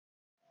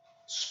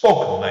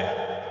Spoken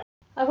Layer.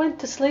 I went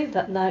to sleep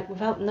that night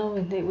without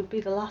knowing it would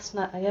be the last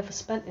night I ever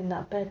spent in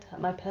that bed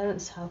at my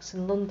parents' house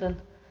in London.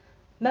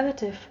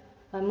 Meredith,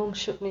 my mum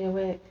shook me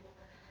awake.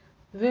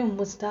 The room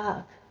was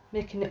dark,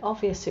 making it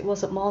obvious it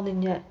wasn't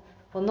morning yet,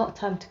 or not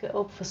time to get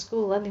up for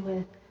school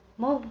anyway.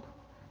 Mum,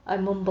 I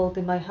mumbled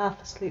in my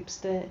half-asleep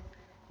state.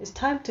 It's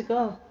time to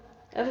go.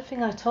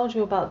 Everything I told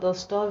you about those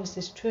stories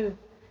is true.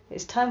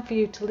 It's time for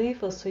you to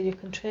leave us so you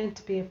can train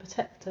to be a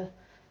protector.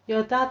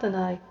 Your dad and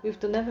I, we've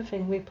done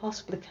everything we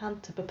possibly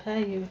can to prepare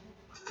you.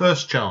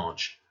 First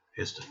Charge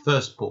is the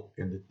first book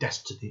in the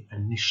Destiny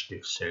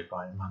Initiative series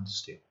by Amanda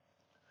Steele.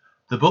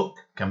 The book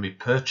can be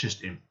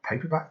purchased in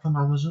paperback from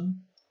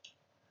Amazon.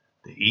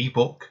 The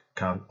ebook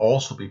can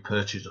also be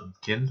purchased on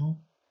Kindle,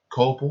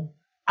 Kobo,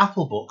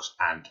 Apple Books,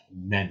 and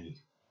many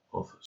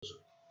others.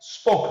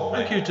 Spoken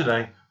Thank you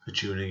today for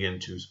tuning in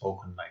to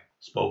Spoken Label.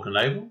 Spoken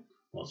Label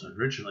was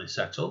originally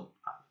set up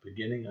at the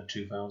beginning of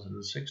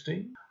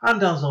 2016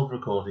 and as of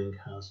recording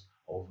has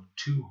over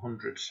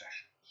 200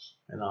 sessions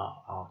in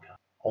our archive.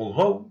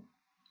 Although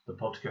the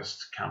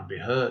podcast can be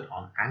heard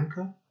on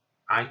Anchor,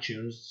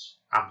 iTunes,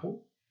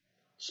 Apple,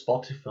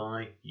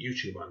 Spotify,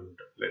 YouTube, and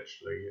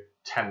literally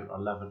 10 or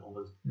 11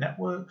 other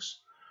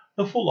networks,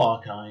 the full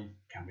archive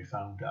can be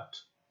found at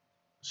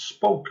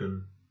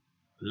Spoken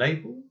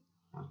Label,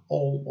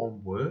 all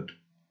one word,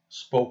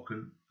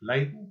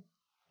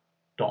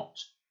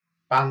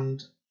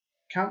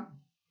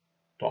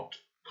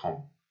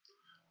 spokenlabel.bandcamp.com.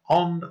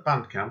 On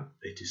Bandcamp,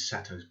 it is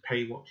set as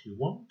pay what you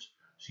want,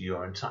 so you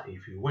are entitled,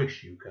 if you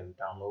wish, you can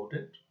download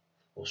it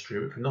or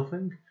stream it for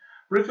nothing.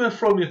 But if you want to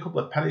throw me a couple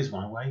of pennies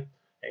my way,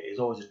 it is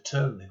always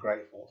eternally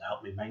grateful to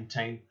help me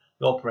maintain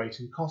the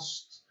operating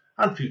costs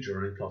and future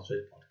running costs of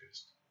the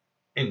podcast.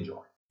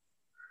 Enjoy.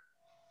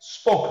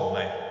 Spoken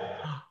Label.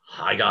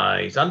 Hi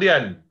guys, Andy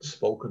N,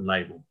 Spoken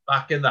Label,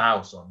 back in the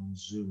house on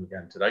Zoom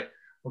again today.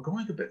 We're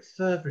going a bit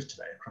further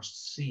today across the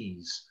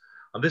seas,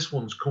 and this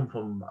one's come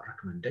from a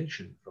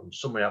recommendation from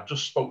somebody I've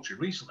just spoke to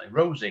recently,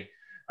 Rosie,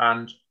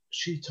 and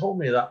she told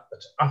me that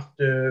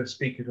after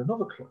speaking to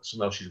another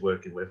someone else she's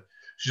working with,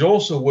 she's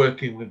also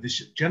working with this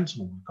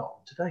gentleman we've got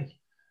on today,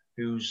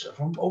 who's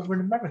from over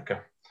in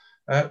America,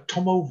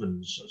 Tom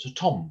Ovens. So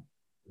Tom,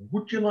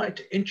 would you like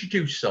to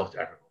introduce yourself to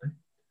everybody?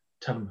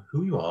 Tell them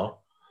who you are,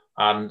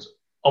 and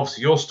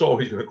obviously your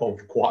story is going to go on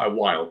for quite a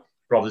while,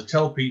 but I'll just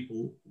tell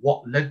people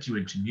what led you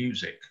into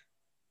music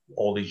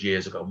all these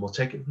years ago, and we'll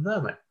take it from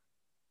there, mate.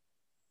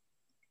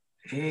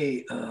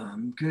 Hey,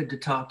 good to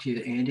talk to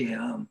you, Andy.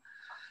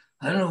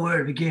 I don't know where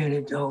to begin.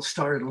 It all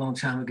started a long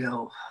time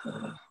ago.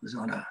 I was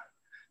on a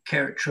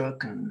carrot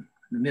truck in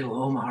the middle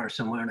of Omaha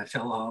somewhere, and I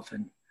fell off,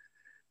 and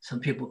some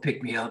people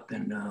picked me up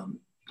and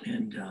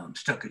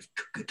stuck a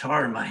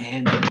guitar in my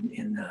hand,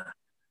 and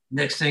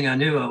next thing I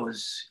knew, I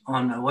was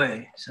on my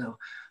way. So,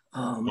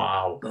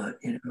 Wow. But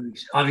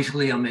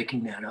obviously, I'm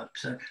making that up.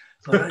 So,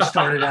 but I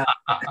started out.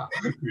 I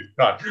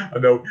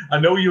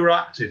know you were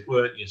active,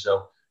 weren't you?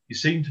 So you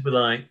seem to be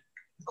like,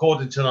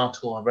 according to an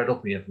article I read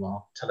up here from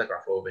our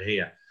Telegraph over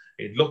here,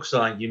 it looks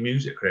like your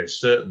music career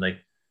certainly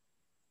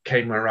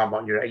came around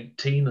about you're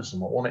 18 or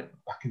something, wasn't it?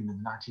 Back in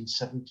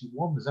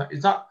 1971.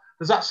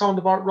 Does that sound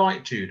about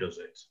right to you? Does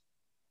it?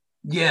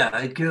 Yeah,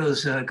 it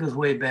goes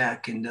way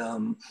back, and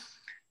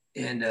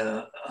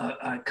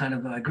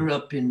I grew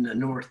up in the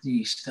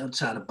Northeast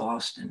outside of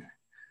Boston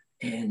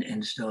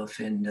and stuff,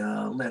 and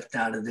left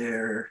out of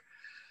there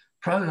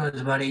probably when I was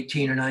about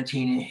 18 or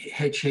 19,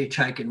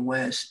 hitchhiking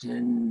west,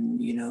 and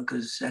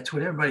because that's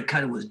what everybody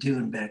kind of was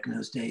doing back in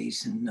those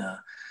days. And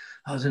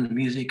I was into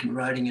music and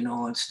writing and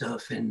all that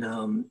stuff, and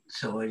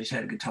so I just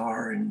had a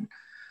guitar and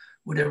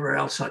whatever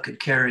else I could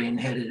carry, and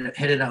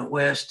headed out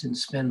west and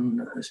spend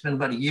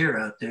about a year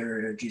out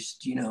there,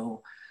 just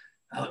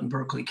out in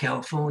Berkeley,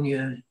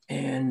 California,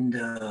 and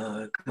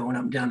going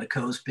up and down the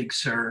coast, Big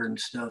Sur and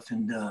stuff,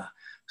 and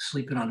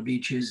sleeping on the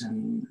beaches,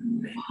 and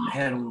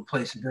had a little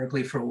place in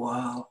Berkeley for a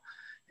while.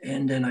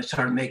 And then I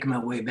started making my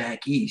way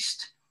back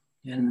east,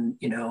 and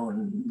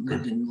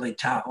lived in Lake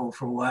Tahoe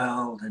for a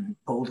while, and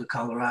Boulder,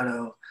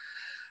 Colorado,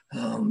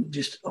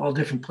 just all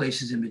different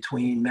places in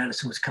between,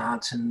 Madison,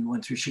 Wisconsin,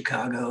 went through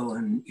Chicago,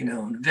 and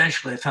and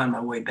eventually I found my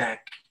way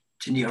back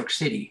to New York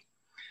City.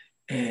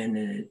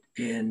 And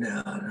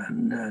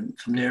from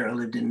there, I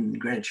lived in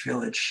Greenwich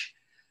Village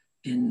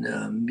in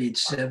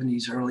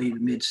mid-70s, early to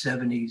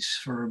mid-70s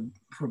for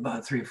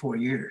about 3 or 4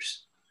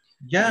 years.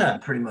 Yeah.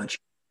 And pretty much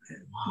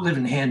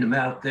living hand to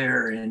mouth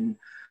there, and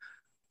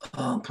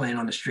playing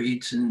on the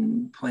streets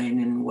and playing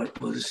in what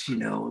was,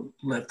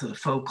 left of the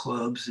folk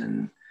clubs,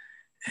 and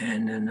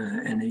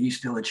in the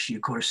East Village,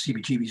 of course,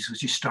 CBGB's was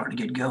just starting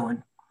to get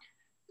going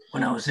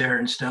when I was there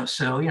and stuff.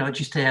 So,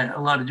 just had a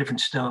lot of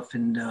different stuff.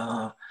 And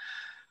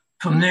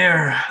from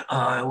there,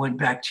 I went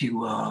back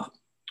to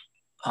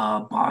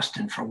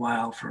Boston for a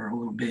while, for a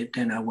little bit.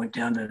 Then I went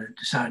down to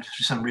decide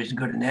for some reason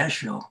to go to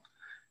Nashville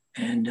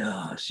and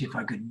see if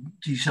I could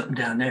do something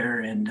down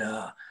there, and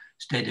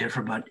stayed there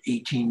for about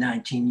 18,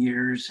 19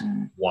 years,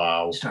 and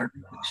wow,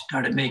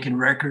 started making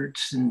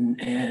records,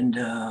 and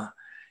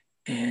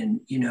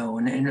and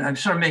I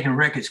started making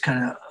records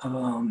kind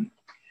of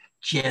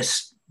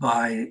just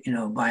by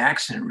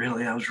accident,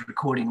 really. I was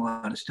recording a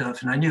lot of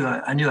stuff, and I knew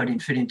I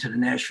didn't fit into the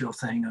Nashville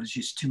thing. I was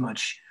just too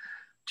much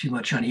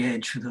on the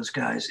edge for those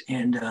guys.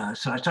 And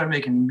so I started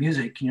making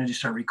music, just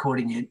started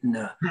recording it. And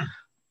the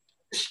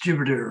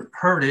distributor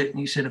heard it and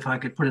he said if I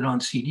could put it on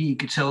CD, he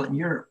could sell it in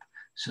Europe.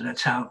 So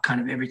that's how kind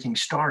of everything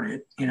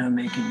started,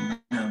 making,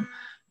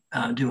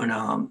 doing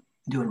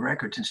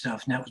records and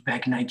stuff. And that was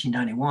back in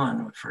 1991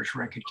 when the first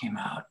record came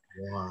out.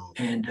 Wow.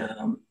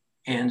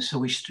 And so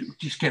we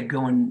just kept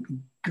going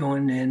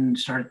and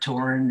started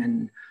touring.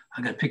 And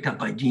I got picked up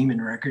by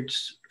Demon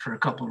Records for a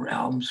couple of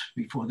albums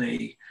before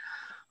they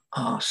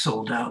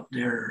sold out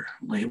their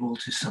label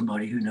to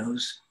somebody who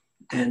knows.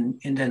 And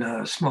then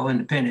a small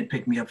independent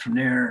picked me up from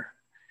there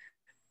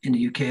in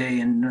the UK,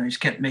 and I just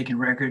kept making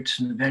records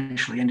and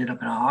eventually ended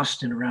up in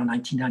Austin around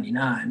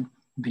 1999.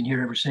 I've been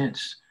here ever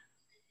since.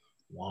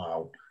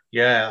 Wow.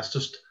 Yeah,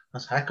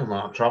 that's heck of a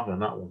lot of traveling,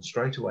 that one,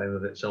 straight away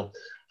with it. So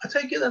I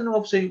take it then,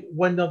 obviously,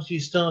 when you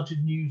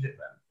started music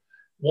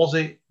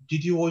then,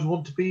 did you always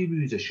want to be a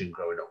musician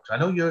growing up? Because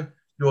I know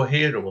your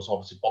hero was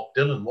obviously Bob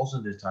Dylan,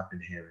 wasn't it? I've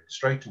been hearing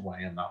straight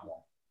away on that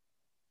one.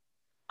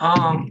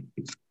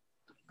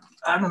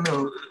 I don't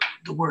know.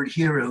 The word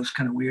hero is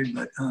kind of weird,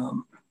 but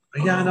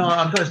yeah,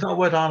 no, it's not a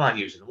word I like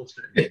using. What's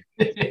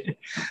it?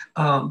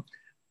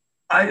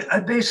 I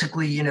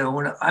basically,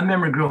 when I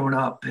remember growing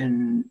up,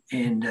 and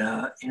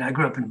I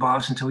grew up in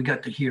Boston, so we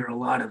got to hear a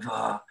lot of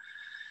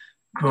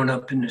growing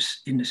up in the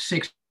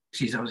 60s.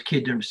 I was a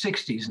kid during the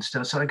 60s and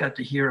stuff, so I got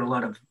to hear a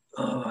lot of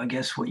I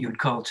guess what you would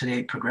call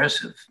today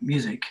progressive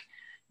music.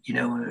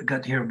 I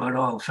got to hear about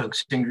all the folk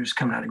singers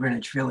coming out of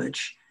Greenwich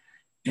Village,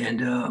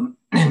 and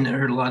I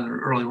heard a lot of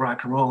early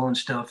rock and roll and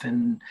stuff.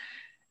 And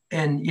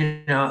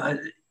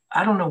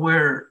I don't know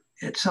where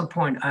at some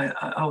point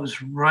I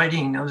was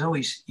writing. I was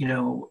always,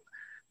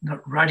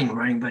 not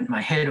writing, but in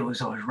my head I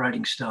was always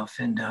writing stuff.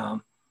 And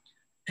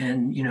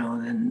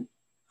then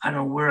I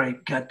don't know where I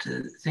got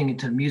to thinking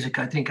to music.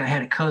 I think I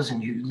had a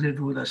cousin who lived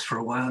with us for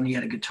a while, and he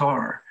had a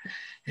guitar.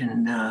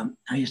 And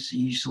I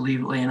used to leave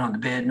it laying on the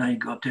bed, and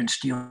I'd go up there and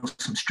steal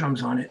some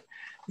strums on it,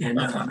 and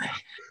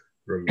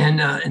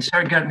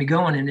started got me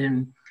going. And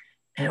then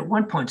at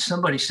one point,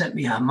 somebody sent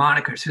me a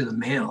harmonica through the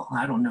mail.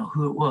 I don't know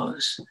who it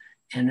was,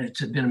 and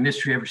it's been a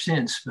mystery ever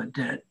since. But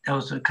that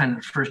was the kind of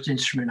the first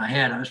instrument I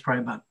had. I was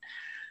probably about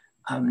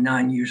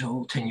 9 years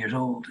old, 10 years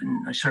old,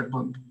 and I started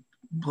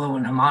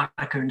blowing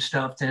harmonica and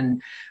stuff.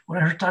 Then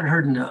when I started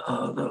hearing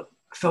the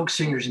folk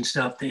singers and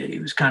stuff, it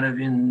was kind of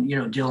in,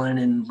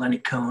 Dylan and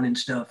Leonard Cohen and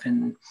stuff.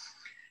 And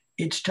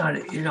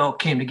it all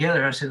came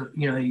together. I said,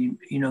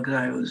 because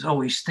I was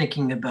always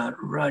thinking about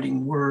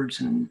writing words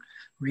and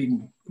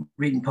reading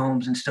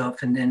poems and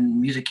stuff. And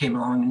then music came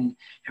along, and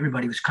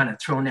everybody was kind of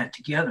throwing that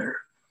together.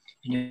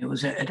 And it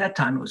was at that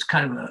time, it was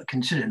kind of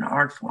considered an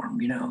art form,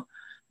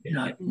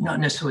 not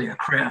necessarily a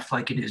craft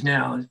like it is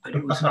now, but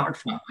it was an art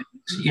form.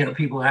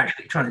 People are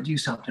actually trying to do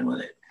something with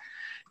it.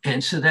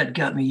 And so that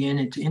got me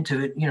into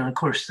it. Of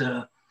course,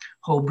 the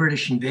whole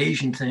British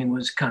invasion thing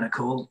was kind of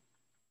cool,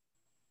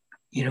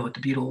 with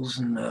the Beatles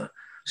and the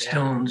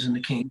Stones and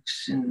the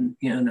Kinks and,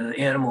 the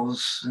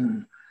Animals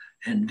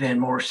and Van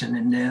Morrison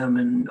and them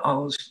and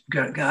all those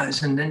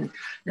guys. And then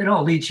it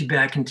all leads you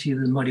back into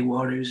the Muddy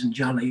Waters and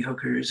John Lee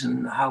Hookers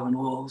and the Howlin'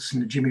 Wolves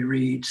and the Jimmy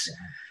Reeds.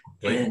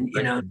 And,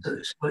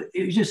 so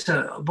it was just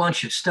a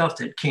bunch of stuff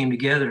that came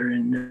together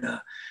and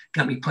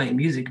got me playing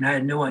music. And I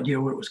had no idea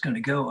where it was going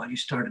to go. I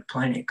just started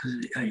playing it because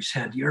I just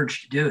had the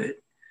urge to do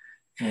it.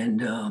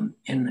 And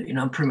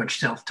I'm pretty much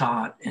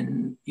self-taught,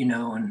 and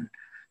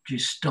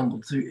just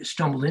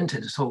stumbled into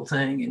this whole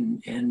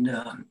thing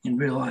and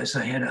realized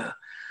I had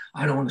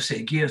I don't want to say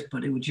a gift,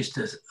 but it was just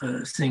a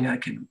thing I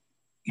could,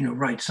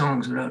 write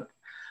songs without.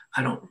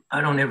 I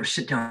don't ever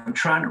sit down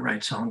trying to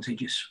write songs. They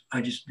just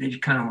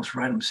kind of almost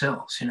write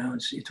themselves.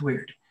 It's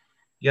weird.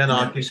 Yeah,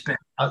 no,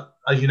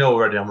 as you know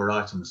already, I'm a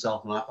writer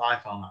myself, and I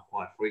found that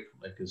quite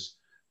frequently, because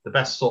the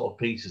best sort of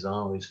pieces I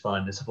always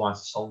find, this applies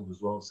to songs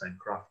as well, same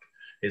craft,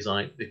 is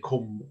like they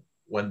come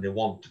when they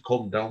want to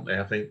come, don't they?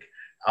 I think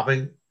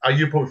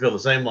you probably feel the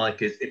same.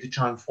 Like if you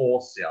try and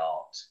force the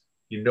art,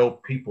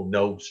 people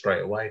know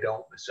straight away,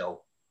 don't they?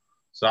 So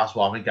that's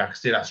why I think I can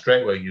see that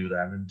straight away you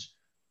there, and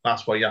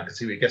that's why I can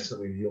see where it gets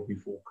to your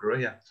full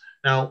career.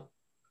 Now,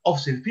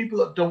 obviously, the people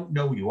that don't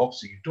know you,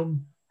 obviously you've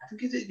done. I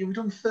think you've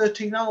done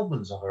 13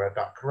 albums. Have I read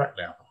that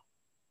correctly?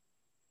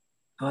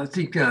 I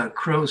think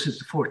Crows is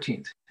the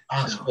 14th.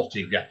 That's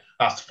 14, yeah.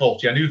 That's the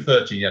 14. I knew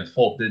 13, yeah. The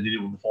 14, they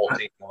did the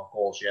 14th one, of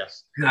course,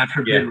 yes. God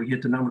forbid we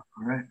get the number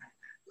right.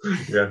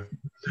 Yeah,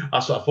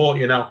 that's what I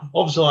thought.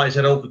 Obviously, like I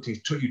said,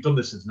 you've done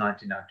this since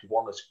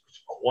 1991. It's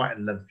quite a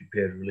lengthy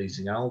period of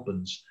releasing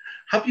albums.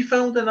 Have you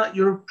found that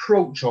your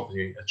approach,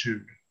 obviously,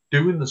 to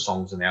doing the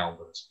songs and the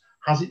albums,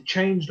 has it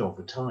changed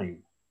over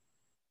time?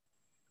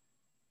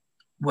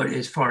 What,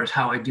 as far as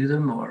how I do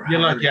them, or the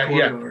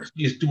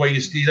way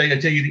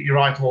you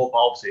write all,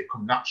 obviously it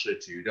comes naturally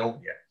to you,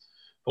 don't you?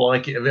 But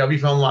like, have you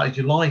found like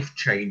your life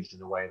changed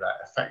in a way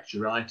that affects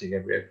your writing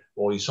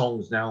or your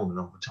songs now and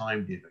over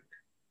time? Do you think?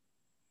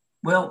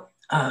 Well,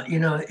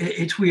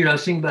 it's weird. I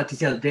was thinking about this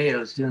the other day. I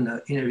was doing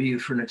an interview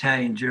for an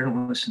Italian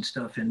journalist and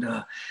stuff, and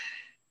I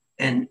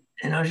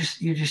was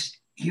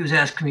he was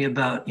asking me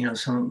about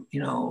some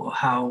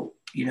how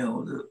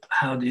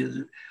how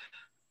the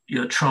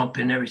Trump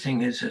and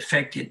everything has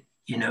affected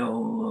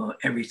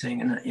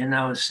everything, and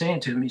I was saying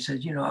to him, he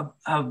said,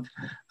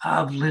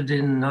 I've lived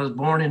I was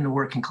born in the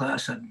working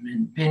class. I've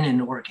been in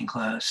the working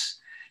class,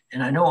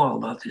 and I know all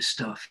about this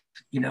stuff.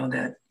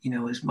 That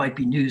is might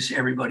be news to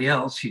everybody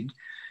else.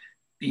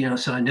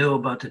 So I know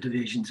about the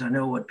divisions. I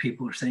know what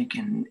people are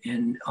thinking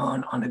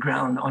on the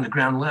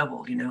ground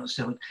level.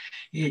 So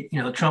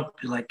Trump,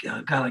 like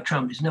a guy like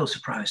Trump, is no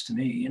surprise to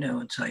me.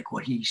 It's like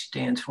what he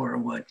stands for,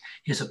 what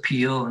his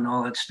appeal and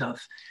all that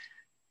stuff.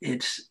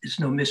 It's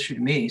no mystery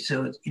to me.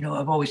 So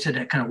I've always had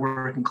that kind of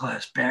working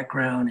class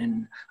background,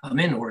 and I'm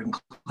in the working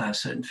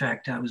class. In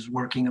fact, I was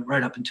working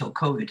right up until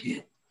COVID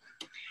hit,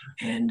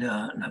 and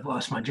I've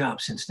lost my job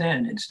since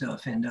then and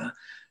stuff. And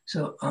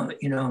so I'm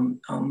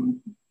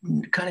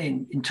kind of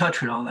in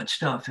touch with all that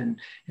stuff. And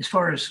as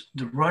far as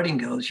the writing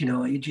goes,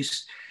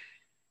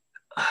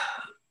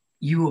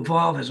 you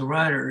evolve as a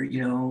writer.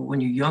 When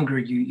you're younger,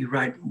 you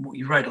write,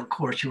 of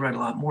course, you write a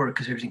lot more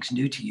because everything's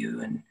new to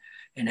you.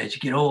 And as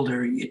you get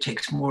older, it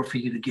takes more for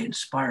you to get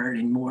inspired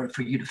and more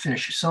for you to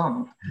finish a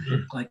song.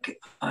 Mm-hmm. Like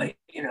I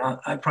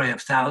probably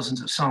have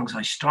thousands of songs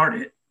I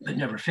started but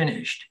never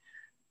finished,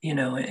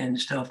 and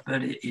stuff.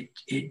 But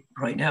it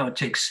right now it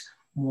takes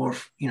more,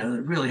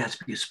 it really has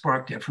to be a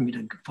spark there for me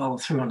to follow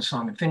through on a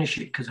song and finish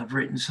it, because I've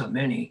written so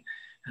many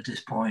at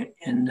this point.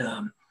 And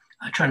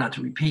I try not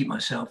to repeat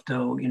myself,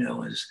 though,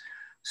 as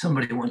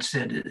somebody once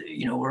said,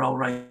 we're all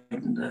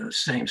writing the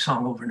same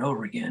song over and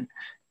over again.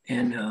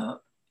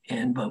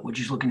 But we're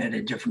just looking at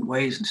it different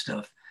ways and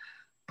stuff.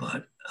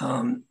 But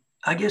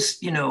I guess,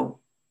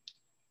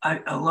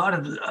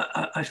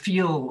 I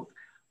feel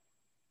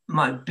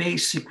my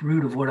basic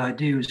root of what I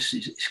do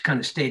is kind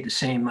of stayed the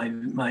same,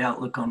 my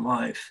outlook on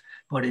life.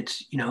 But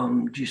it's,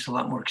 I'm just a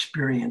lot more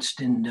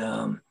experienced and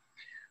a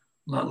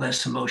lot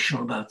less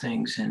emotional about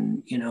things,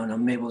 and and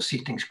I'm able to see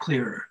things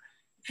clearer.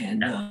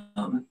 And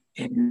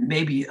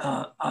maybe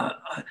I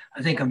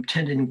think I'm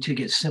tending to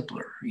get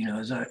simpler,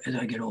 as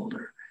I get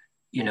older,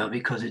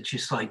 because it's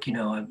just like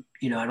I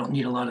don't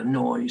need a lot of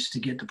noise to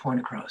get the point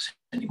across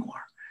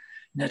anymore.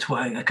 And that's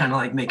why I kind of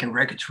like making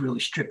records really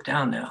stripped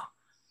down now.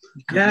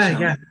 Because,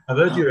 yeah. I've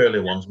heard your early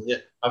ones. Yeah,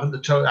 I think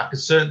I can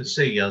certainly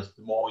see as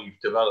the more you've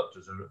developed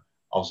as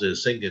a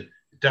singer, you've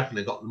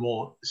definitely got the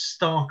more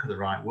stark of the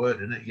right word,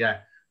 isn't it? Yeah,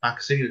 I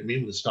can see it. Me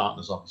with the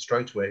starkness of it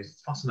straight away.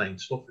 It's fascinating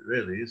stuff. It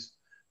really is.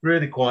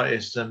 Really quite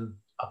is. And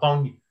I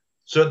found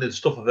certainly the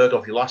stuff I've heard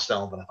off your last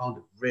album, I found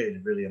it really,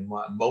 really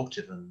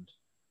emotive. And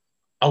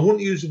I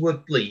wouldn't use the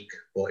word bleak,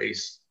 but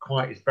it's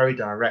very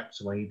direct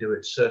the way you do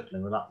it.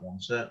 Certainly with that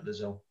one, certainly.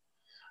 So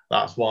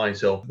that's why.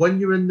 So when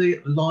you're in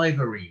the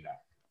live arena,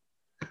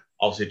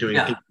 obviously doing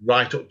it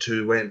right up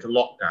to waiting for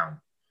lockdown,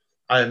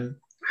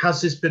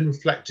 has this been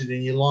reflected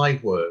in your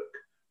live work?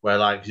 Where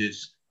I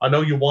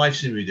know your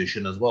wife's a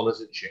musician as well,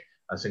 isn't she?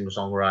 A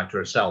singer-songwriter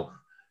herself.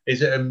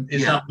 Is that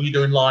what you're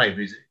doing live?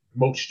 Is it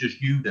mostly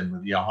just you then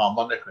with your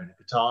harmonica and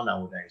guitar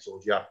nowadays, or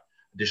do you have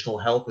additional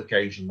help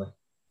occasionally?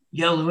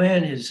 Yeah,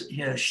 Luann is.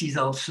 Yeah, she's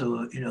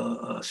also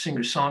a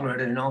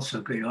singer-songwriter and also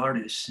a great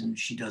artist, and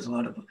she does a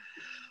lot of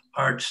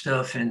art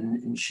stuff,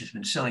 and she's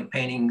been selling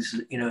paintings,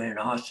 in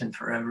Austin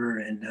forever,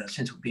 and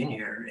since we've been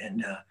here,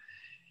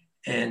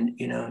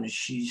 and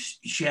she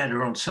had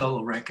her own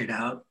solo record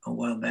out a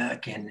while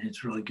back, and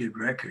it's a really good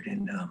record,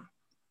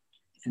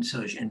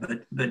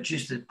 but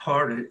just the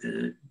part of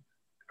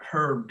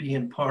her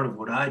being part of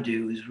what I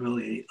do is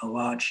really a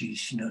lot.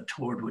 She's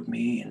toured with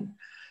me and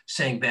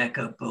sang back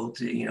up both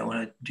when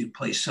I do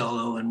play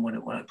solo and when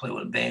I play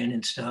with a band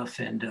and stuff,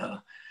 and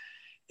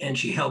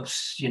she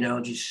helps,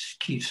 just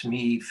keeps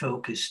me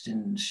focused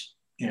and,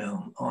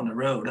 on the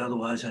road.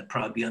 Otherwise, I'd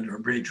probably be under a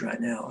bridge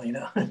right now, and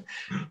I'm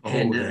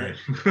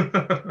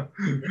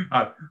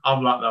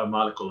like that with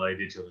my little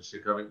lady, to I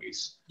think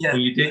it's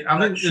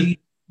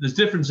there's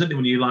difference, isn't it,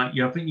 when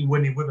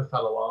when you're with a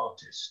fellow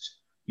artist,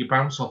 you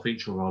bounce off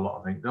each other a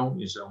lot, I think, don't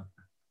you? So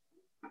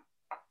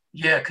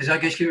yeah, because I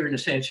guess you're in the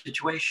same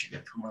situation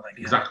from what I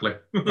get. Exactly.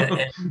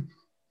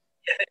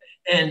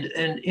 And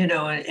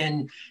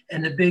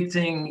the big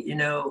thing,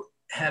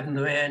 having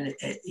Luann,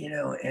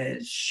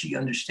 as she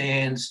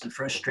understands the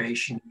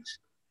frustrations,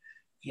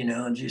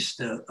 just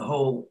the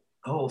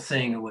whole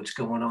thing of what's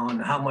going on,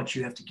 how much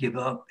you have to give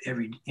up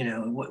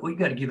what you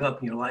got to give up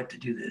in your life to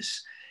do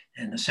this,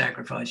 and the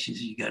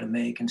sacrifices you got to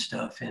make and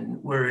stuff.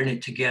 And we're in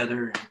it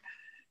together,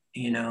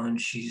 and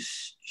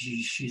she's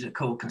a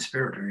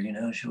co-conspirator,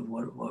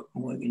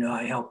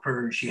 I help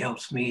her and she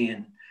helps me,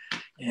 and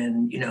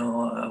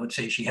I would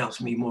say she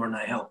helps me more than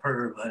I help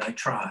her, but I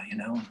try,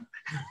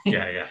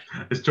 Yeah.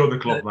 It's join the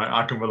club, mate.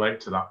 I can relate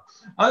to that.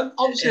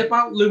 Obviously,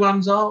 about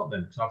Luann's art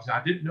then, because obviously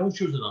I didn't know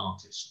she was an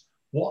artist.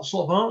 What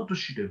sort of art does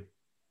she do?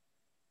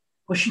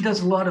 Well, she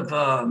does a lot of,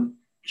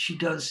 she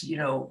does,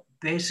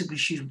 basically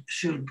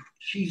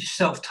she's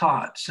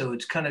self-taught. So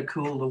it's kind of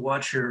cool to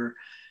watch her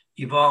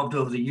evolved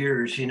over the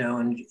years,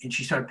 and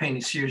she started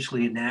painting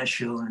seriously in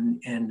Nashville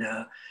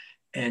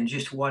and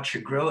just watch her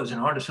grow as an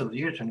artist over the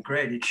years. It's been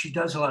great. She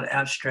does a lot of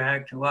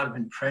abstract, a lot of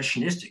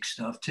impressionistic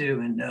stuff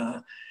too.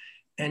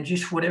 And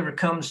just whatever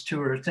comes to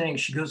her thing,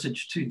 she goes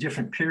into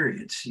different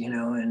periods,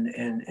 and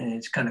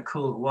it's kind of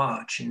cool to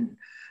watch. And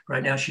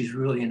right now she's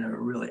really in a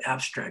really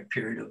abstract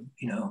period of,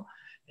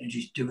 and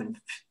she's doing,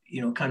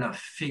 kind of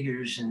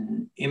figures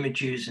and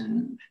images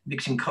and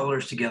mixing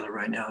colors together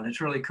right now. And it's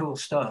really cool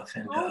stuff.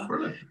 And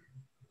Brilliant.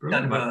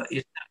 kind of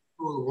it's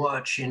cool to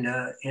watch. And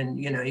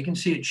you can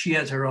see it. She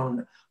has her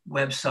own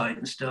website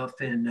and stuff,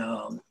 and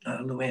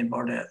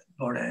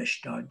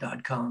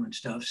LuannBardash.com and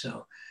stuff.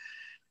 So,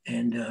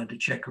 and to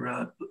check her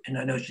out. And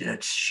I know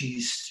that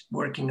she's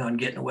working on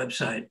getting a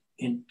website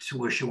into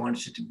where she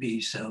wants it to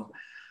be. So,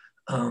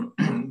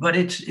 but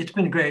it's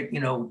been great,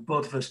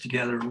 both of us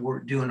together, we're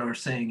doing our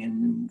thing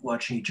and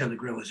watching each other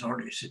grow as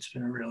artists. It's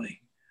been a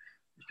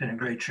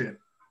great trip.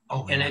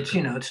 Oh, and it's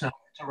it's a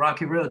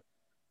rocky road.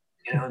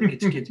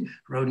 It's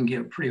road and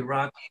get pretty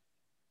rocky.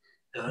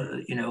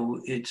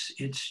 It's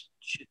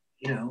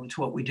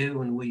what we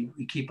do, and we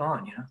keep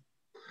on.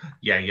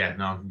 Yeah.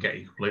 No, I can get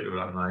you completely with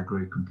that, and I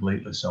agree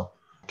completely. So,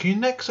 can you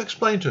next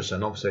explain to us?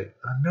 And obviously,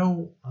 I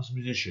know as a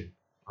musician,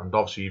 and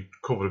obviously you've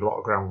covered a lot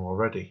of ground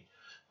already.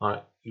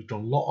 Like you've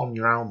done a lot on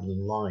your album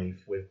and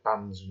live with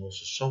bands and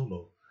also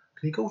solo.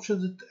 Can you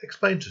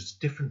explain to us the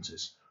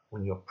differences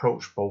when you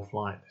approach both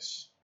like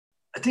this?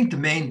 I think the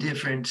main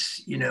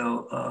difference,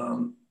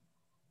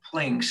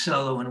 playing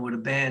solo and with a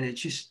band, it's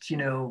just,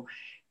 when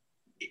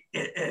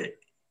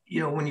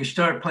you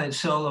start playing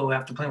solo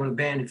after playing with a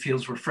band, it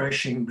feels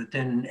refreshing. But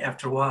then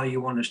after a while,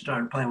 you want to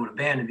start playing with a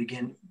band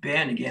again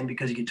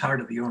because you get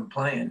tired of your own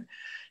playing,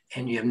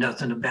 and you have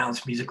nothing to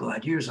bounce musical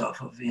ideas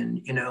off of.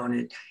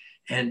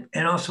 And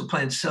also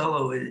playing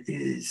solo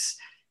is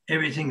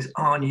everything's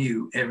on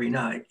you every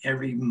night,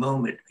 every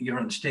moment you're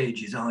on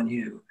stage is on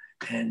you.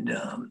 And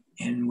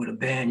with a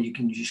band, you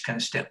can just kind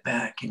of step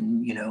back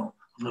and a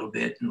little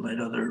bit and let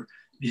other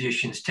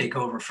musicians take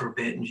over for a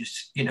bit and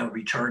just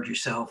recharge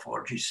yourself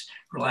or just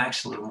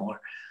relax a little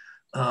more.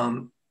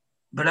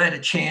 But I had a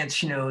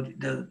chance,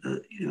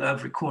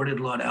 I've recorded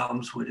a lot of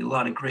albums with a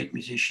lot of great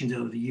musicians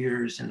over the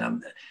years,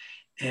 and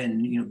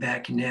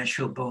back in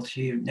Nashville, both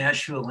here,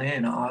 Nashville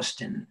and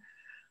Austin,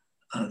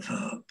 I've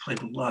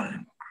played with a lot of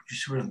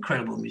just really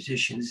incredible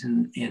musicians.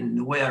 And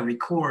the way I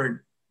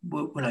record,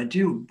 when I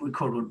do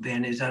record with a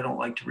band, is I don't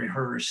like to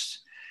rehearse,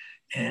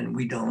 and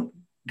we don't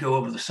go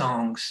over the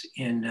songs.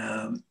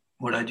 And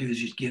what I do is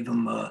just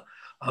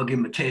I'll give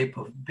them a tape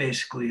of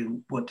basically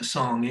what the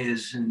song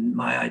is and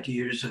my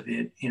ideas of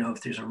it,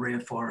 if there's a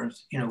riff or,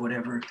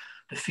 whatever,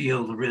 the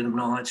feel, the rhythm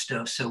and all that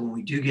stuff. So when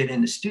we do get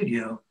in the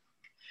studio,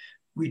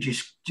 we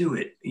just do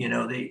it.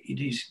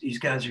 These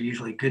guys are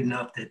usually good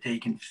enough that they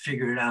can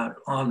figure it out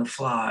on the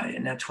fly.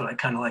 And that's what I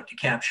kind of like to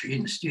capture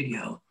in the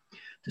studio,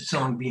 the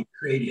song being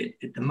created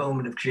at the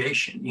moment of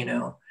creation,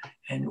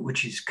 and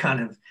which is kind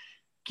of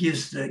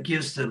gives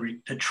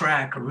the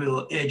track a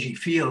real edgy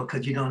feel,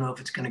 because you don't know if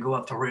it's going to go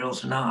off the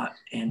rails or not.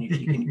 And if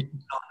you can get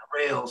on the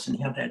rails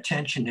and have that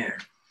tension there,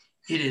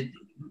 to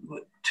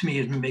me,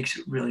 it makes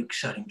it a really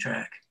exciting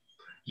track.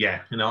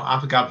 Yeah, I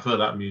think I prefer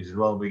that music as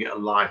well. We get a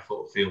live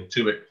sort of feel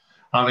to it.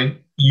 I mean,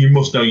 you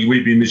must know,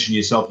 you've been musician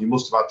yourself, you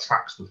must have had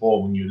tracks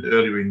before when you were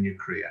earlier in your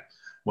career,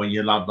 when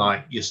you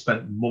had you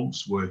spent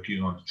months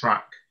working on a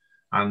track,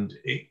 and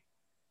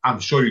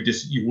I'm sure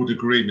you would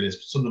agree with this,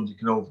 but sometimes you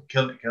can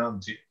overkill it,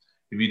 can't you?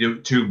 If you do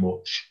it too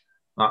much.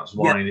 That's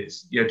why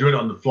it's doing it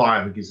on the fly,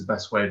 I think, is the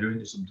best way of doing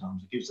it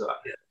sometimes. It gives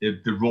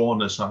the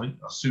rawness. I think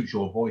that suits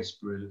your voice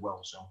really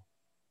well. So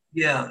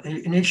yeah,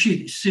 and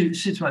it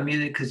suits my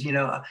music, because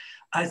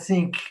I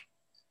think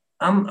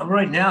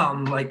right now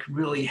I'm like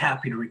really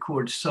happy to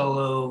record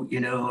solo.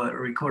 I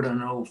record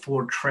on an old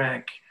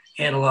 4-track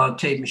analog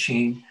tape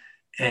machine,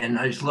 and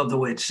I just love the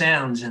way it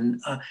sounds, and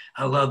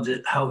I love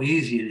how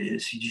easy it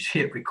is. You just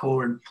hit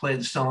record, play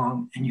the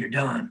song, and you're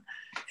done.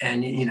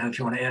 And if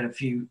you want to add if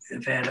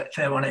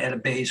I want to add a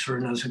bass or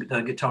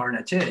another guitar,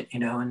 that's it.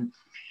 And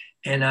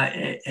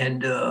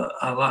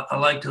I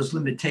like those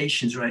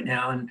limitations right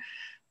now. And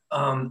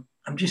I'm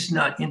just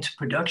not into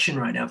production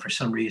right now for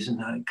some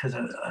reason, because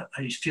I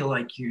just feel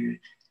like I'm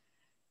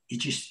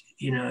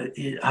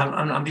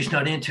just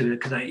not into it,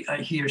 because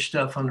I hear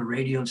stuff on the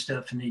radio and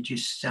stuff, and they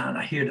just sound.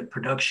 I hear the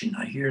production.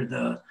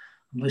 I'm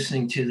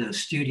listening to the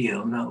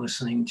studio. I'm not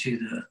listening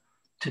to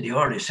the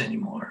artist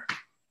anymore.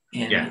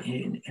 And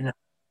I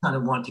kind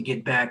of want to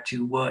get back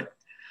to what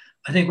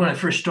I think when I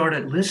first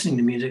started listening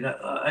to music,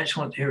 I just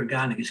wanted to hear a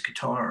guy on his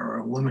guitar or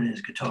a woman in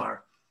his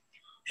guitar.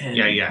 And,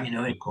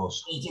 of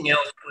course. Anything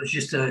else was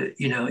just a,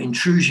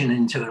 intrusion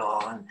into it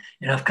all.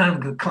 And I've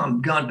kind of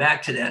gone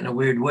back to that in a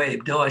weird way,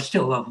 though I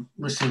still love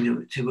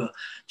listening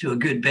to a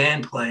good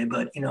band play.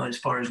 But, as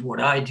far as what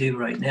I do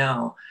right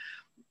now,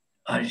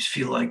 I just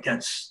feel like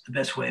that's the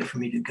best way for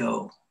me to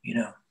go,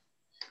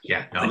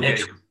 Yeah, no,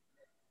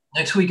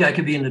 Next week I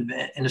could be in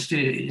the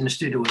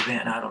studio with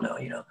Van. I don't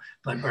know,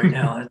 but right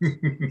now.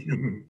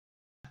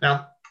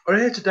 Now, we're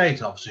here today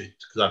to obviously,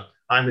 because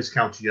I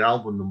miscounted your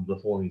album number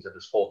before, you said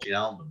there's 14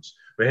 albums.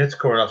 We're here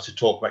to obviously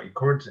talk about your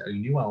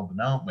new album,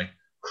 aren't we?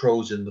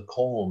 Crows in the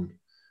Corn.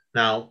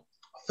 Now,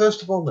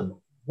 first of all, then,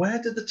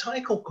 where did the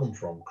title come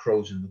from?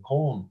 Crows in the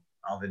Corn,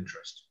 out of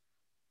interest.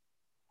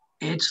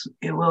 It's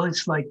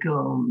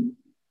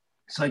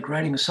like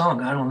writing a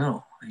song. I don't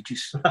know. It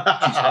just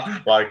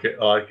like it.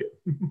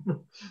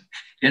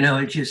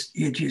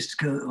 It just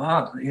goes,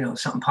 wow,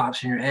 something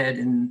pops in your head,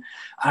 and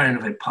I don't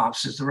know if it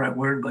pops is the right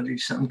word, but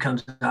something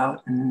comes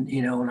out, and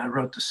when I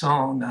wrote the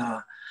song,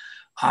 I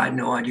had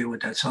no idea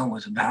what that song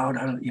was about.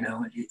 I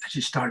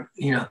just start,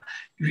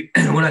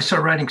 when I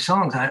start writing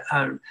songs,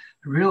 I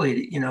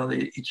really,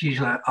 it's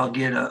usually I'll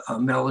get a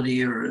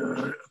melody or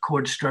a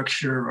chord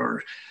structure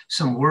or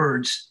some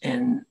words,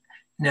 and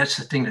that's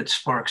the thing that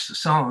sparks the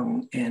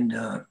song.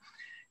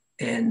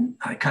 And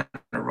I kind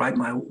of write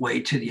my way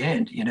to the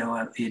end.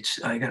 It's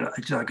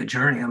like a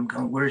journey. I'm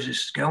going, where's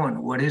this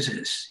going? What is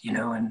this?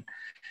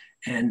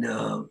 And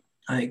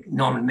I think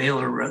Norman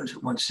Mailer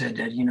once said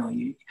that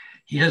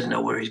he doesn't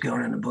know where he's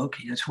going in the book.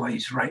 That's why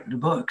he's writing the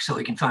book, so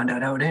he can find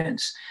out how it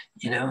ends.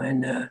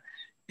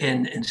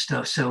 And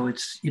stuff. So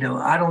it's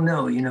I don't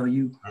know.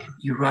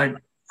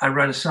 I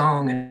write a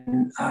song,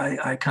 and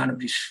I kind of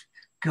just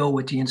go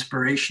with the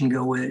inspiration.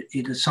 Go with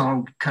it. The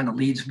song kind of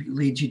leads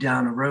you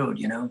down a road.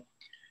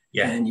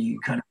 Yeah. And you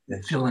kind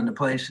of fill in the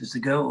places to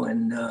go,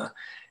 and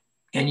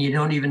you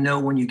don't even know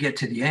when you get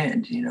to the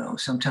end.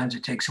 Sometimes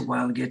it takes a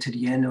while to get to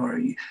the end, or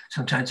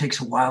sometimes it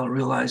takes a while to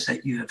realize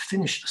that you have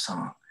finished the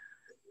song.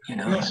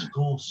 Yes, of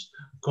course.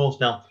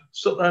 Now,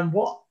 so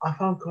what I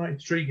found quite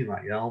intriguing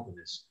about your album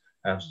is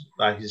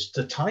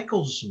the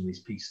titles of some of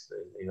these pieces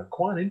are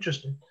quite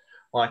interesting.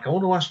 Like, I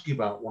want to ask you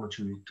about one or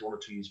two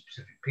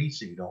specific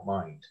pieces, if you don't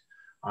mind.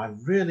 I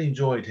really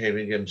enjoyed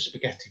hearing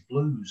Spaghetti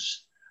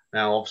Blues.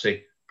 Now,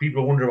 obviously,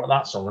 people wonder about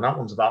that song, and that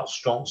one's about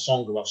song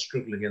about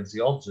struggling against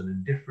the odds and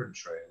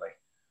indifference, really.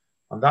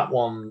 And that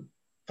one,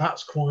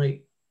 that's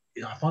quite,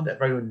 I find it a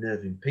very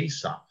unnerving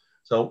piece, that.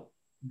 So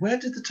where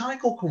did the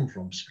title come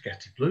from,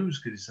 Spaghetti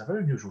Blues? Because it's a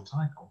very unusual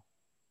title.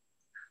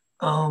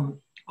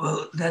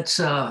 Well,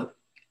 that's,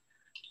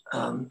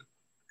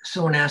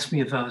 someone asked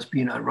me if I was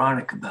being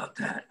ironic about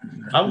that.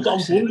 I was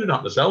wondering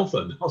that myself,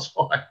 then. That's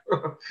why.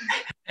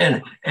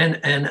 and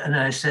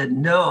I said,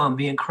 no, I'm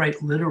being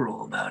quite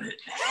literal about it.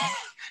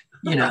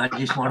 I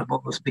just want a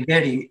bowl of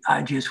spaghetti.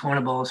 I just want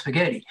a bowl of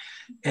spaghetti.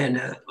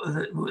 And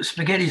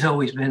spaghetti's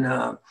always been,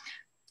 I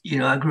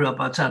grew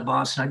up outside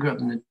Boston. I grew up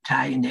in an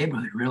Italian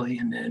neighborhood, really.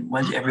 And then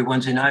every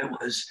Wednesday night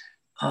was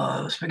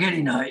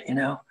spaghetti night, And,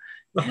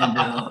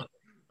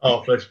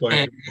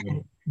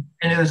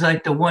 and it was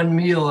like the one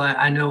meal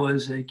I know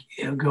as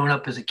growing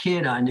up as a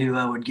kid, I knew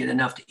I would get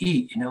enough to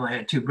eat. I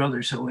had two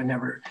brothers, so I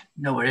never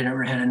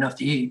had enough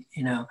to eat,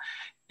 and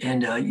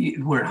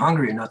you weren't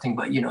hungry or nothing,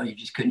 but you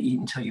just couldn't eat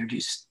until you're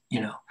just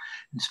and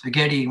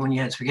spaghetti, when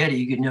you had spaghetti,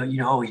 you could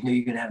know, always knew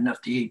you're gonna have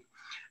enough to eat.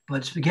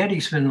 But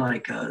spaghetti's been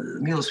like the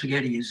meal of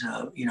spaghetti is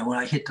when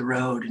I hit the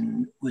road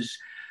and was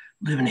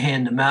living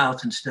hand to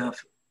mouth and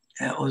stuff,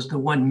 that was the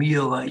one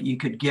meal you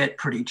could get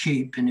pretty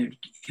cheap, and it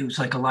was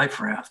like a life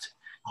raft,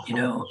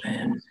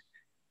 and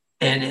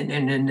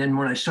then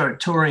when I started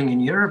touring in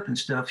Europe and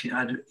stuff,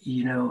 you'd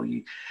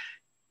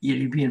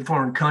be in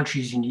foreign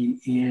countries, and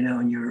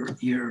and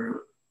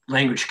your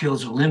language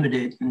skills are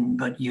limited,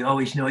 but you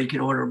always know you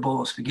could order a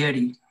bowl of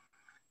spaghetti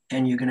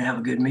and you're going to have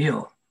a good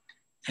meal.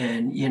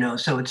 And,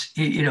 so it's,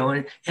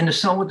 and the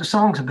song, what the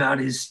song's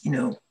about is,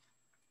 that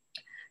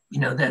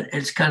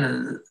it's kind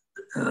of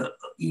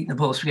eating a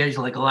bowl of spaghetti is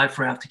like a life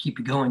raft to keep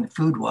you going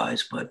food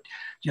wise, but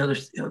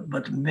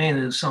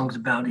mainly the song's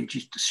about it,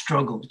 just the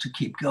struggle to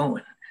keep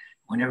going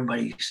when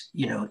everybody's,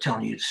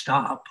 telling you to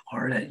stop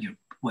or that you're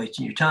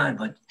wasting your time,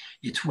 but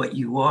it's what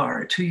you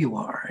are, it's who you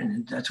are.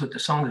 And that's what the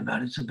song's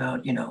about. It's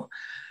about,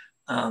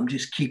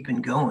 just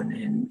keeping going.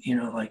 And,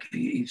 like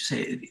you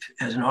say,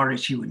 as an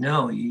artist, you would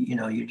know,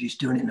 you're just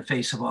doing it in the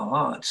face of all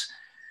odds.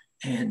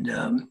 And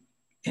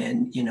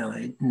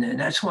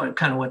that's what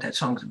that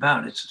song's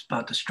about. It's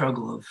about the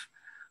struggle of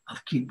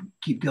keep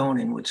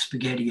going, and with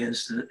spaghetti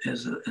as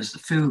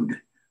the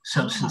food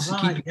substance to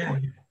keep it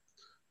going.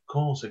 Of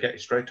course, I get you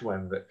straight away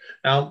with it.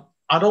 Now,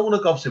 I don't want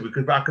to go, obviously,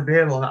 I could be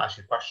able to ask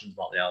you questions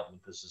about the album,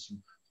 because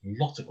there's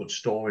lots of good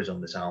stories on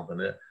this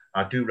album.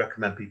 I do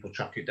recommend people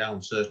track it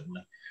down,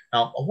 certainly.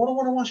 Now, what I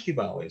want to ask you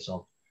about is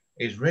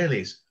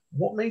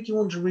what made you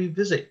want to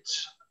revisit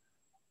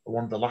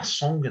one of the last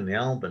songs in the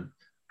album,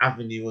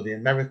 Avenue of the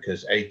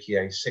Americas,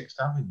 aka Sixth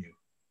Avenue,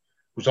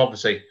 which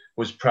obviously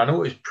I know it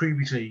was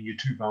previously in your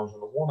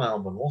 2001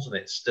 album, wasn't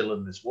it? Still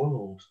in This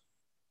World.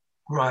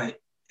 Right.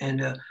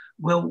 And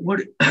what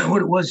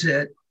it was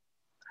that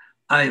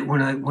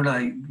when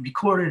I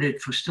recorded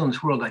it for Still in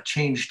This World, I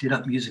changed it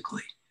up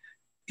musically,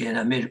 and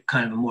I made it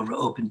kind of a more of an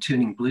open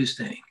tuning blues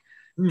thing.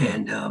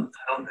 And I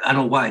don't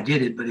know why I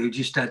did it, but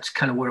that's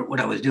kind of what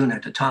I was doing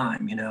at the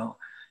time,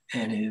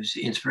 and it was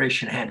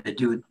inspiration. I had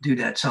to do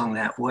that song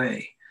that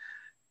way.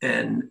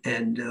 and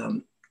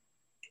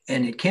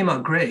it came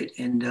out great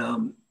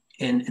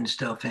and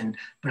stuff.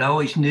 But I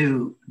always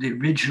knew the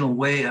original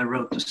way I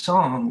wrote the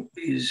song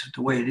is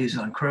the way it is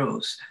on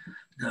Crows.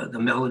 The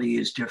melody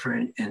is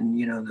different, and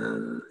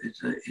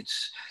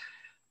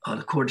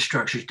the chord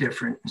structure is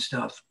different and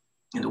stuff.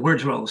 And the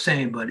words were all the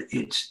same, but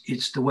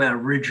it's the way I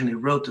originally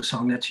wrote the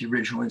song. That's the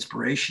original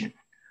inspiration,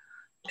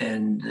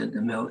 and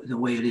the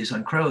way it is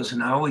on Crows.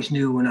 And I always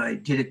knew when I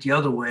did it the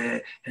other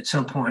way, at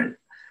some point,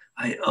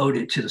 I owed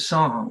it to the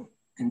song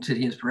and to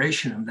the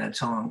inspiration of that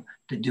song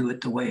to do it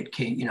the way it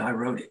came. I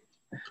wrote it.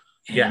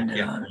 And,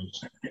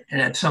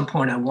 and at some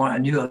point, I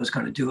knew I was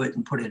going to do it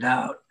and put it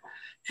out,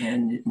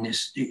 and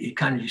it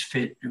kind of just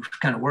fit. It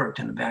kind of worked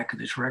in the back of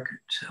this record.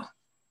 So.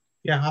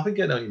 Yeah, I think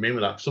I know what you mean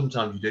with that.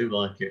 Sometimes you do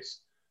like it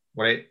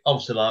when it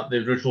obviously like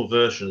the original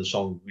version of the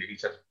song. You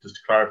said, just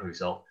to clarify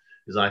myself,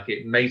 is like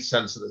it made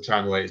sense at the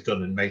time the way it's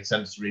done, and made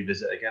sense to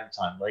revisit again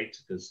time later,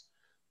 because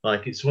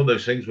like it's one of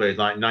those things where it's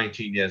like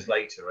 19 years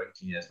later,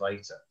 18 years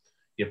later,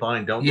 you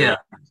find, don't you?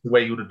 The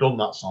way you would have done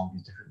that song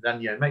is different.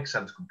 Then yeah, it makes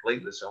sense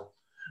completely. So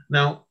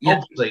now,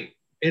 obviously,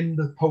 in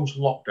the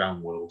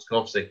post-lockdown world, because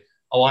obviously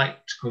I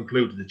like to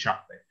conclude the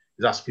chat thing,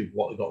 is ask people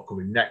what they've got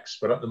coming next.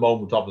 But at the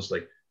moment,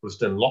 obviously, we're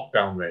still in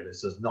lockdown really,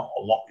 so there's not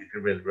a lot you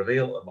can really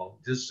reveal at the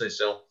moment, does it?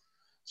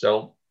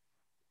 So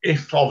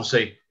if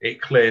obviously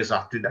it clears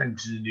after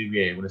into the new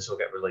year when it will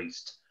get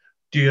released,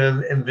 do you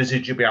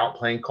envisage you'll be out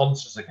playing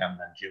concerts again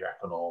then, do you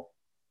reckon? Or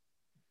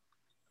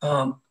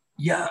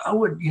yeah, I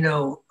would,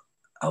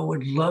 I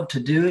would love to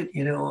do it,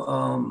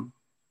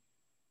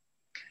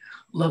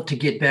 love to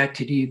get back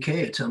to the UK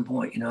at some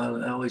point.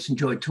 I always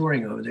enjoyed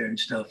touring over there and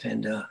stuff.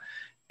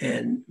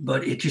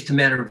 But it's just a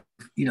matter of,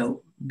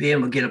 being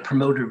able to get a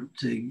promoter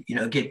to,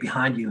 get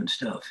behind you and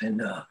stuff.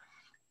 And I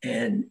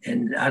don't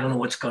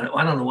know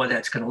I don't know what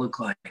that's going to look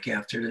like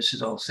after this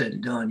is all said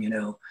and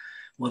done,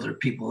 whether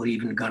people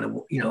even going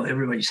to,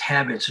 everybody's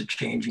habits are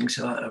changing.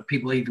 So are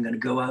people even going to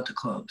go out to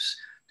clubs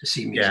to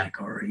see music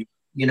or,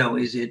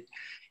 is it,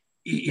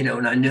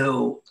 and I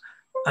know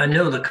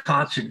the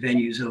concert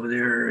venues over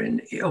there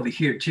and over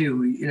here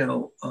too,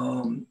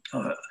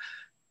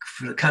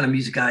 for the kind of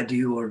music I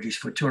do, or just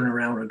for touring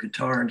around with a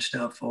guitar and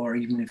stuff, or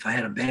even if I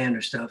had a band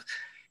or stuff,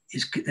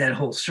 that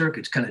whole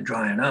circuit's kind of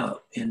drying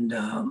up. And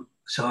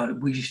so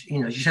we just,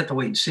 just have to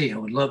wait and see. I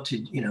would love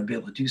to, be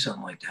able to do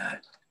something like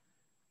that.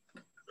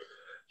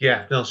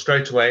 Yeah, no,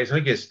 straight away. I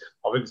think the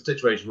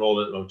situation we're all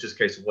in at the moment, just a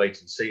case of wait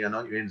and see. I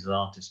know you're into an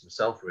artist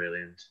myself,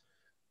 really, and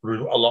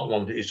a lot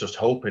of it is just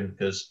hoping,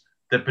 because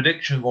the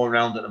prediction going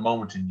around at the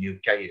moment in the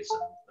UK is,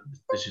 and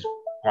this is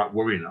quite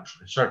worrying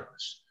actually, sorry for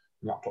this,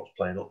 laptop's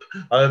playing up,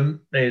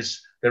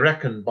 is they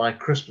reckon by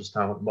Christmas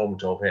time at the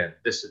moment over here,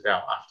 this is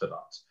out after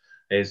that,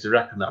 is they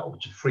reckon that up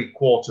to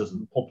 3/4 of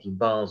the pubs and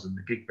bars and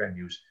the gig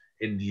venues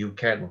in the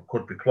UK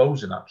could be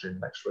closing actually in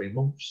the next 3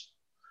 months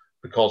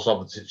because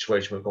of the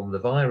situation we've got with the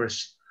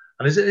virus.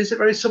 And is it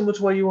very similar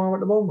to where you are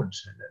at the moment,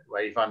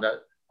 where you find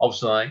out,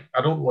 obviously,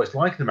 I don't know what it's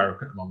like in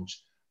America at the moment.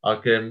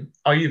 Like,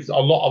 are you a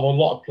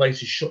lot of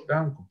places shut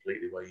down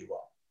completely where you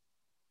are?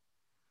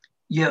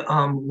 Yeah,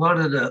 a lot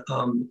of the,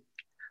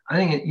 I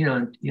think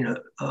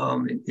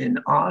in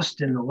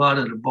Austin, a lot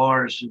of the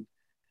bars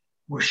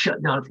were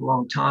shut down for a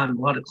long time.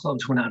 A lot of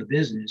clubs went out of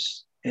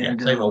business. And,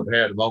 yeah, same over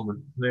here at the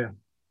moment. Yeah.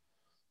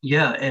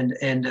 Yeah,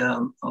 and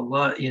a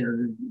lot,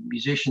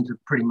 musicians are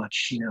pretty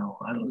much,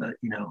 I don't know,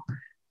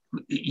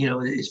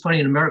 it's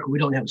funny in America we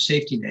don't have a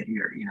safety net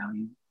here.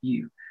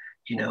 You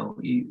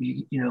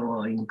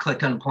can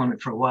collect unemployment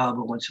for a while,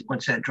 but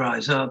once that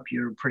dries up,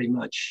 you're pretty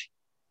much,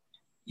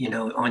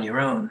 on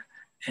your own,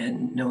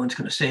 and no one's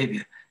going to save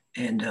you.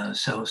 And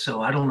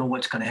so I don't know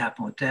what's going to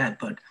happen with that,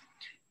 but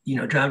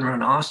driving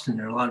around Austin,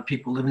 there are a lot of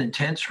people living in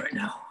tents right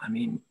now. I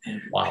mean,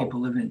 wow.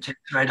 People living in tents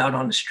right out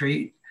on the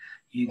street.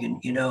 You can,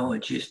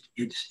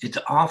 it's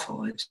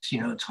awful. It's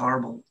it's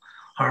horrible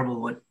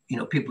what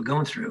people are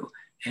going through.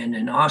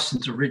 And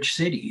Austin's a rich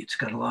city. It's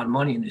got a lot of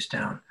money in this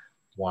town.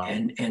 Wow.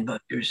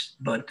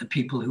 But the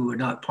people who are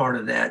not part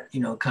of that,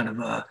 kind of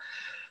a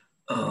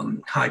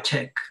high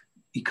tech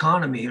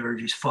economy are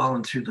just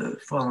falling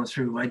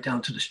through right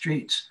down to the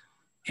streets,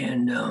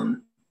 and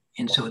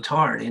so it's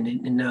hard.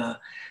 And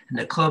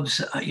the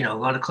clubs, a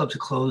lot of clubs are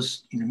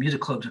closed.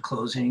 Music clubs are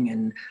closing,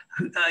 and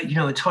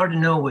it's hard to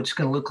know what's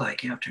going to look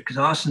like after, because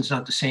Austin's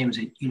not the same as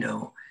it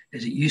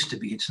used to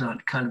be. It's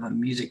not kind of a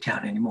music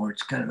town anymore.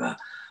 It's kind of a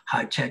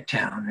high tech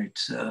town.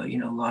 It's a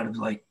lot of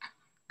like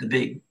the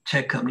big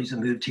tech companies have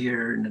moved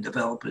here, and the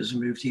developers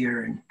have moved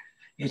here, and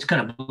it's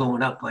kind of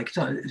blowing up. Like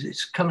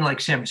it's coming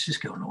like San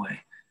Francisco in a way.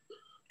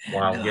 And,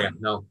 wow. Yeah.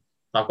 No,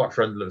 I've got a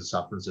friend who lives in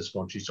San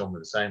Francisco, and she's told me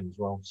the same as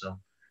well. So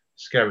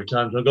scary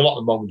times. I've got a lot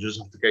of the moments, just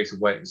have to case of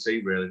wait and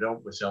see, really,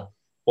 don't we? So,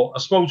 but I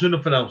suppose with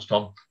nothing else,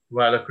 Tom, the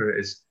way I look at it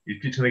is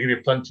it's going to give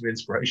you plenty of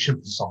inspiration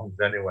for songs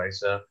anyway.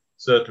 So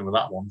certainly with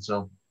that one.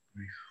 So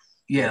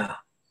yeah,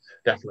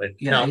 definitely.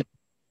 Yeah. Now, to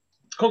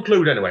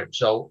conclude anyway,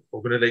 so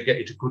we're going to get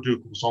you to do a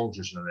couple of songs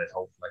just in a minute,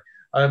 hopefully.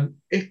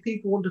 If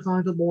people want to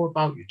find out more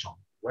about you, Tom,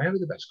 where are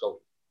the best going?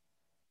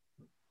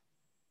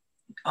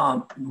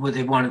 would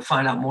they want to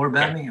find out more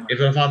about me? Or? If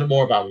they want to find out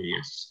more about you,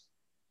 yes.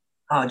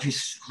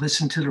 Just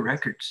listen to the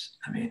records.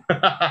 I mean,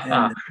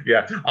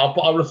 yeah,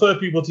 I'll refer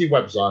people to your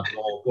website.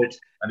 All good,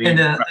 and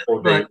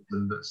record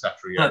and etc.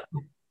 Yeah.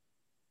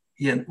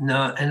 Yeah,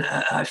 no, and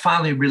I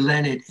finally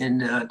relented, and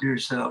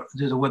there's a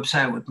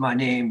website with my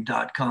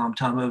name.com,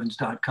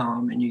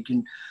 TomEvans.com, and you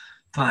can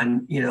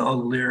find, all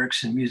the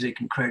lyrics and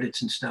music and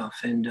credits and stuff.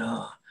 And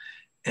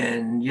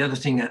the other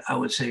thing that I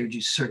would say is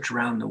just search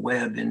around the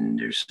web, and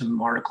there's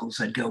some articles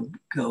that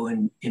go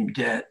in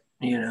depth,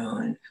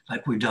 and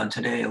like we've done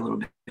today a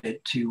little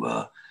bit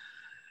to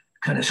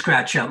kind of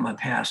scratch out my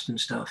past and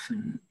stuff,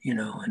 and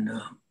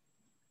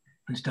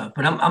and stuff.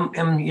 But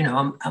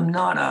I'm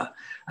not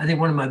I think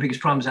one of my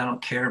biggest problems, I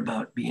don't care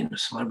about being a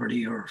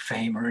celebrity or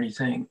fame or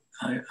anything.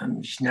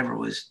 I'm just never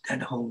was,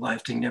 that whole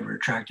life thing never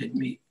attracted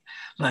me.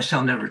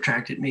 Lifestyle never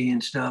attracted me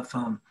and stuff.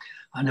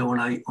 I know when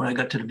I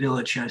got to the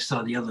Village, I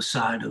saw the other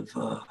side of,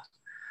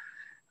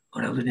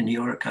 when I lived in New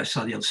York, I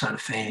saw the other side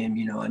of fame.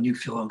 I knew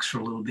Phil Oakes for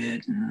a little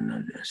bit,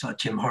 and I saw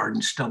Tim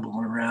Hardin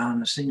stumbling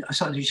around. I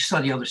saw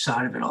the other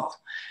side of it all.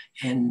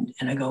 And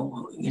I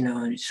go,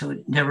 so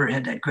it never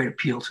had that great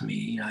appeal to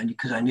me,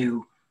 because I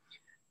knew,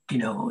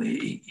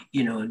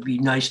 it'd be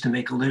nice to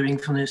make a living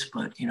from this,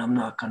 but, I'm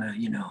not going to,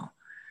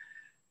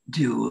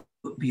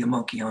 be a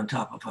monkey on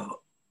top of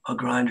a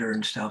grinder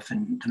and stuff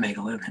and to make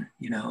a living.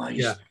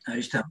 I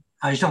just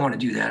don't want to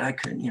do that. I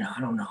couldn't, I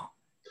don't know.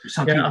 For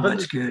some people,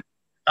 that's good.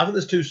 I think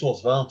there's two sorts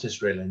of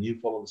artists, really, and you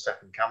follow the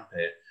second camp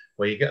here,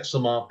 where you get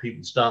some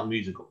people start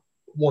music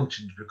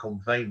wanting to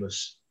become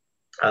famous.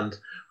 And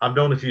I've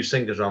known a few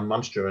singers around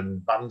Manchester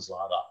and bands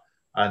like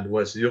that. And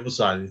whereas the other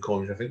side of the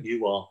coin, I think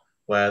you are,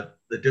 where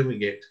they're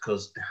doing it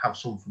because they have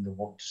something they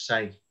want to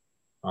say,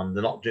 and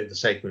they're not doing it for the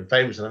sake of being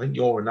famous. And I think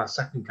you're in that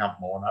second camp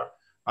more.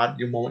 And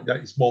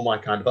it's more my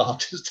kind of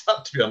artist,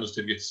 to be honest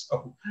with you.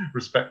 So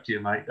respect to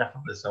you, mate,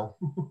 definitely. So,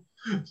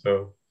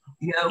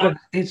 yeah, well,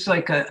 it's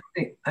like I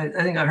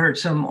think I heard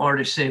some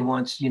artist say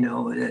once,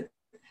 that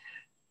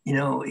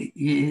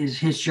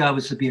his job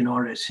is to be an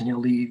artist, and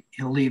he'll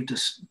leave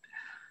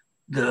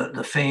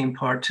the fame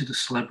part to the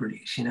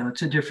celebrities.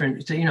 It's a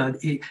different.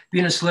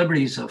 Being a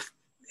celebrity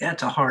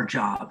that's a hard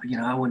job.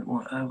 I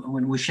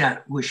wouldn't wish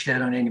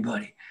that on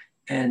anybody,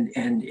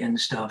 and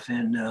stuff.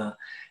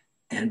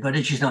 But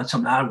it's just not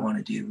something I want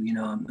to do.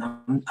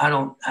 I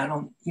don't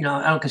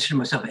consider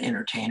myself an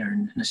entertainer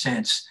in a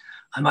sense.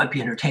 I might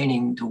be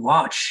entertaining to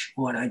watch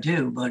what I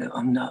do, but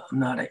I'm not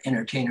an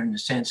entertainer in the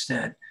sense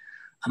that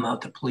I'm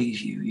out to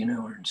please you,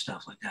 or and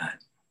stuff like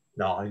that.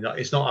 No,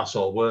 it's not that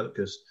sort of work,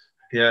 because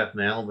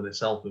my album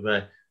itself is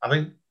very, I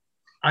think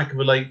I can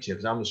relate to you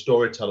because I'm a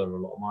storyteller in a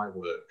lot of my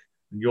work,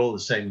 and you're the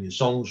same in your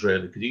songs,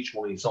 really, because each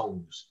one of your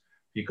songs,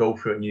 if you go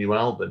through a new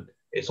album,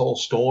 it's all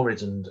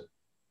stories and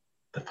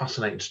the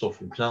fascinating stuff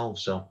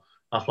themselves. So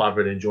that's why I've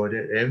really enjoyed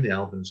it in the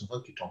album. So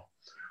thank you, Tom.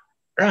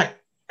 Right.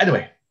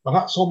 Anyway, well,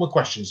 that's all my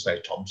questions today,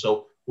 Tom.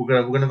 So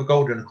we're gonna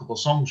go doing a couple of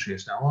songs for you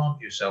now,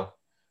 aren't you? So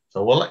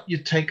we'll let you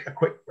take a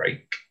quick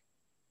break.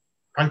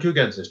 Thank you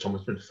again for this, Tom.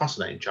 It's been a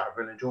fascinating chat. I've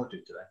really enjoyed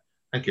it today.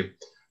 Thank you.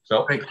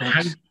 So great,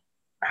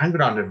 hang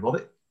around,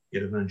 everybody.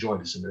 You're going to enjoy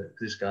this in a minute.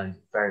 This guy is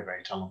very,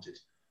 very talented.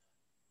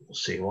 We'll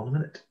see you all in a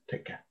minute.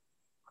 Take care.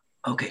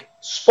 Okay.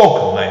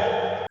 Spoken,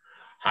 mate.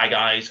 Hi,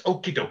 guys.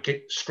 Okie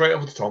dokie. Straight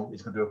over to Tom.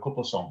 He's going to do a couple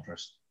of songs for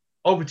us.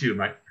 Over to you,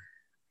 mate.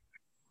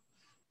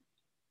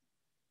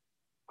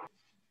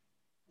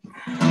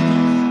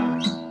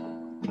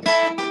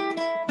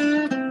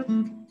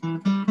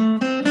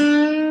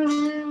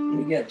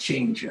 We got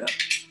change up.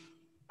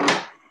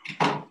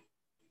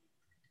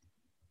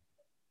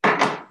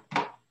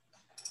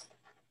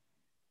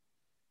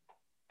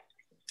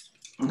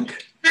 Okay.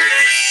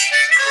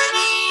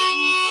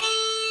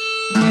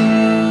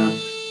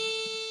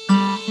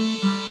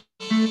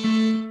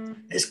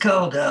 It's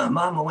called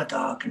Mama Went to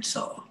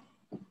Arkansas.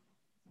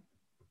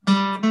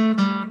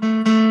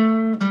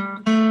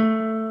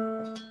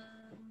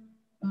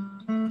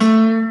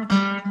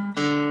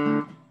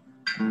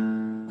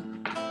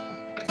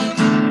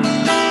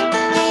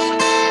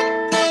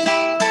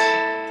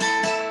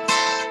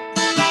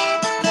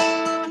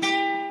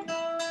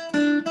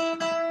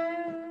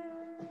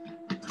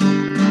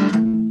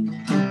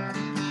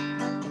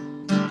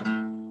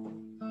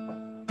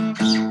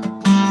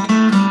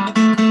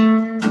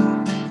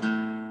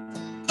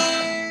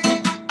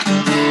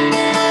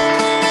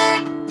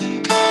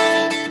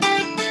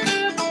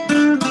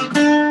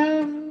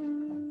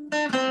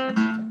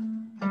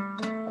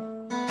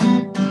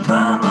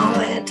 Mama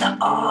went to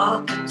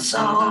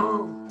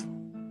Arkansas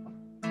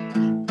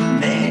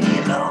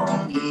many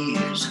long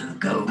years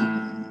ago.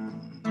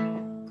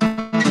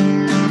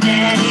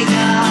 Daddy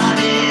got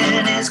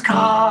in his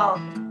car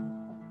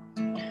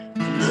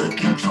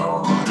looking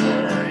for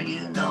her,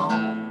 you know.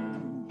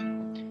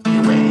 He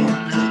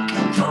went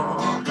looking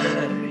for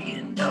her,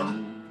 you know.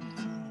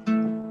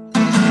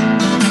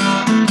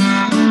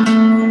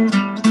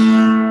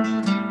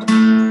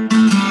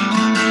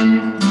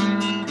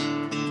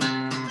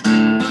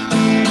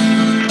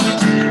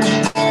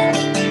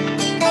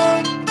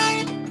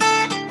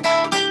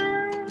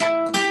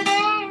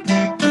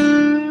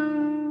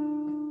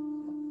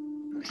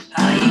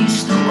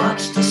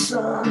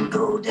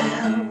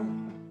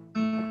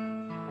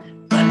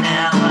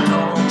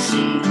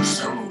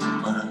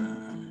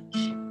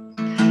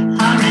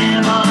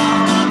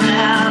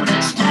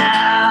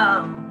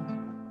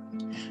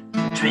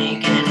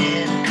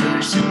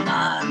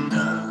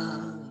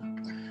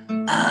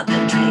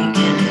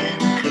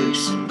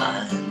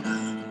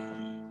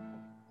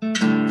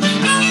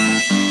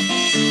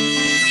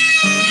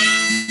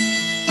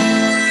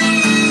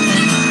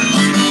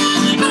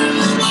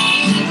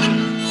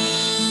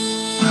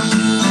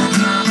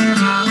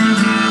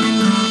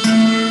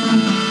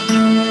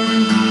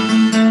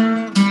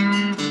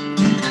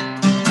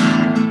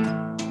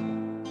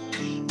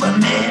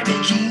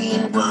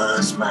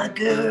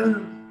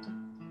 girl.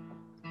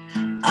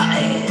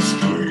 I asked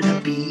her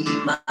to be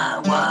my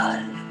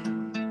wife,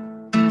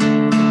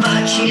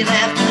 but she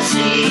left to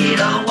see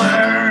the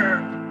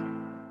world.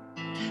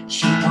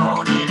 She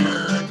wanted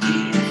a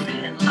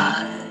different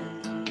life.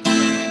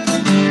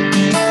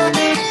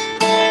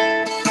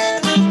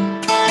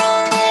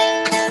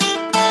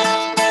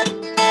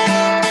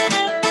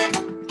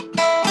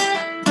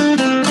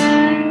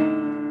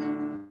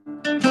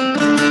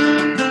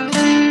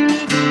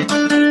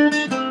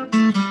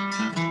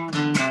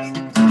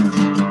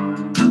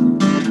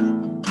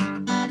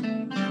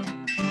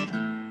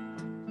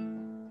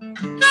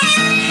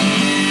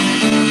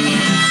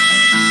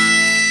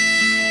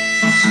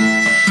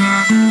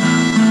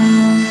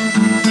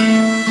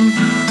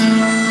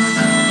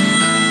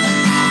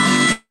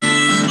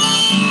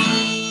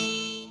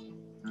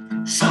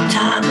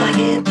 Sometimes I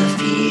get the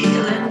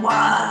feeling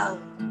wild.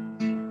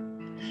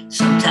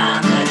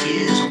 Sometimes I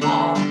just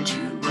want to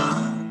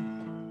run.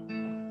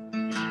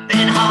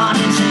 Been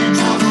haunted since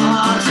I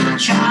was a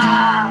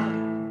child,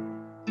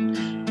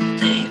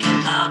 thinking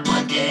about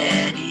what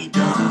Daddy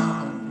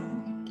done.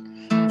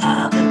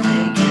 I've been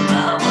thinking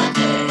about what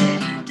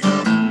Daddy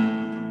done.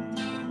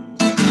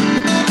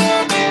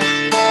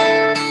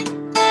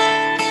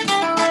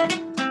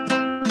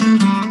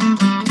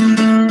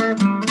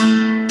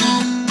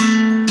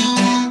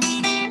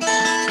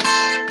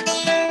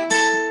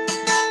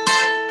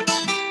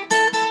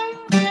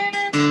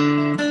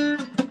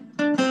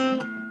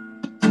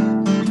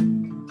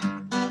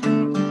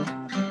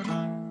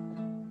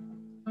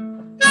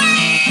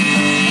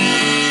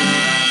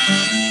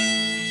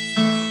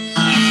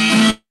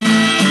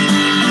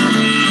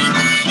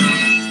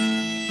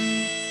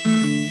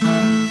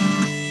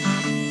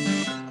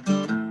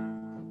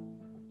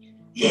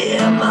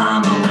 Yeah,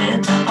 Mama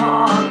went to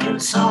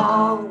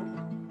Arkansas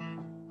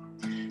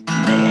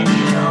many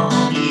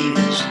long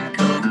years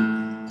ago.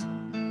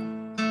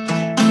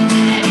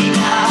 Daddy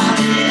died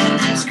in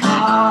his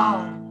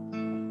car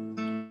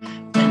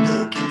when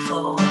looking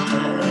for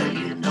her,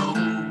 you know.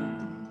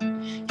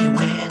 He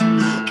went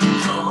looking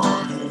for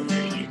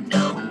her, you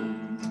know.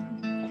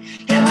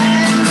 He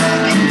went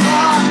looking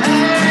for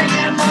her,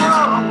 you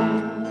know.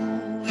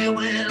 He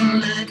went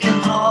looking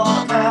for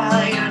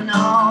her, you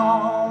know.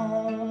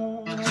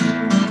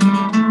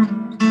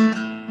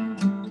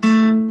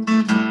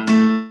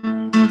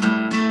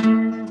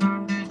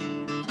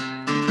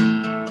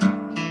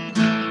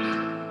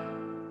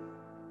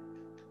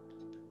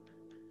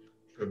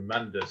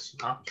 Tremendous,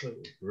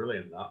 absolutely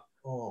brilliant. That.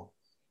 Oh,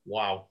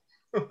 wow,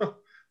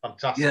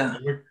 fantastic! Yeah.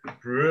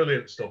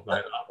 Brilliant stuff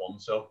like that one.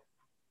 So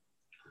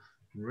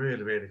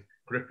really, really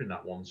gripping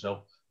that one.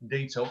 So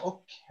detail.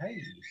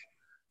 Okay.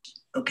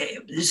 Okay,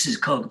 this is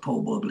called the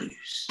Po' Boy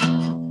Blues.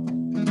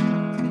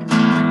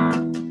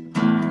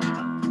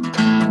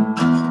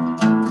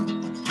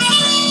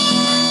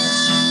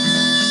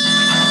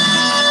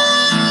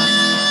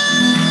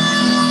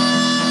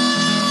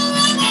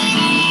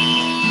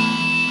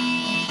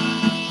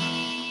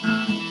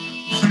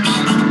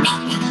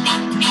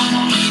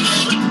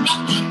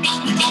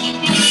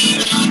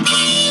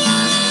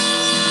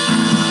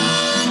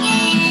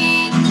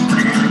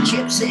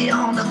 Gypsy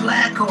on the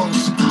black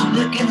horse,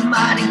 looking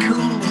mighty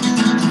cool.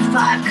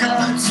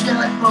 5-cut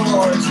stud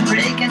boards,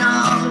 breaking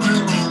all the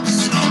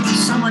rules.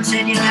 Someone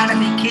said you gotta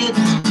be kidding,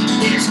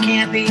 this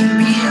can't be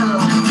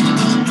real.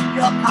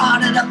 You're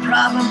part of the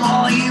problem,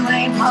 boy, you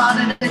ain't part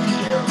of the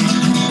deal.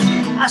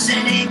 I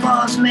said, hey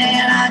boss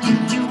man, I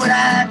just do what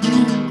I do.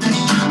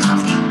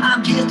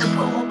 I'm just a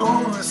poor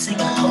boy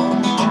singing a poor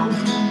boy.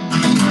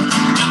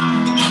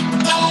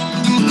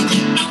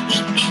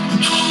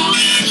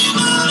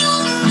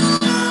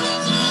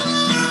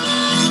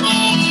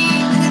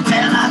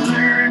 Well, I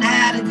learned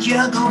how to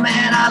juggle,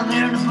 man, I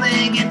learned to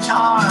play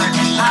guitar.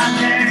 I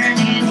learned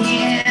in the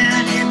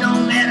end, it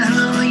don't matter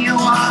who you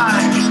are.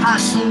 I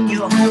seen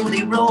your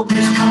holy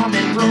ropers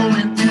coming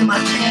rolling through my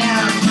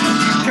town.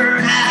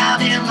 Burn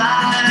out in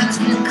lights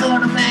and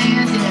cut a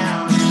man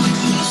down.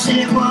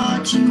 Say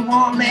what you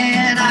want,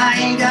 man, I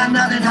ain't got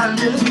nothing to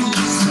lose.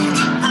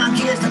 I'm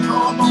just a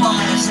poor boy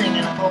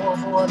singing a poor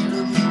boy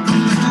blues.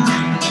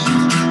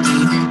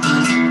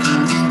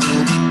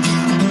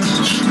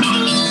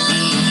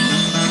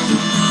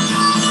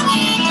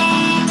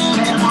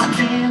 Well, I've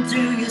been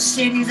through your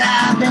cities,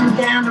 I've been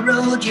down the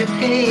road you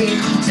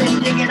paved. Been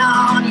digging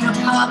on your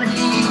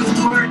poverty,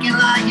 working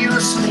like you're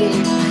a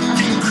slave. I've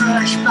been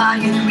crushed by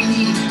your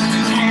greed,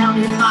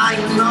 pounded by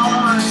your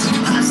loss.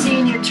 I've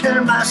seen you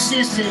turn my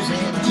sisters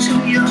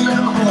into your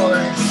little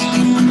whores.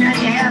 Now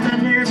you have the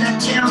nerve to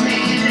tell me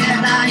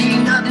that I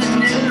ain't nothing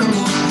new.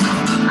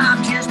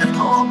 I'm just a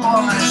poor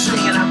boy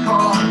singing a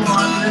poor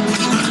boy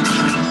blues.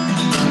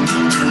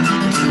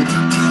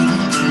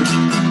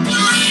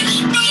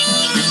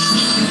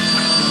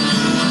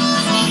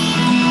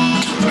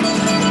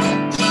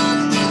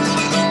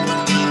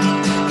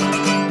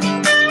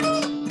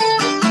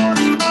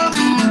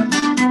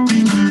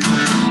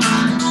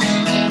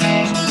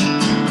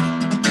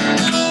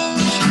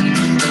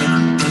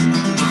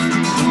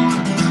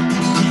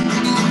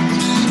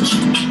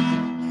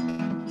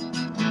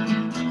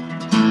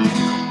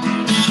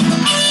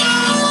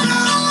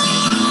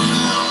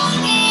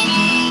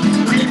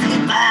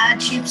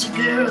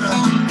 here.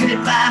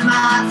 Goodbye,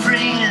 my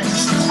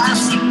friends. I'll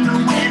see you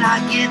when I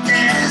get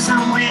there.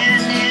 Somewhere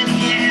near the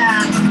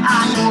end. I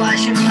know I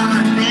should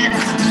learn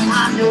better.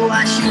 I know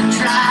I should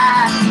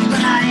try.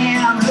 But I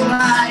am who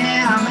I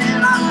am,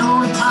 and I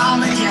don't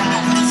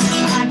apologize.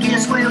 I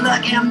guess we're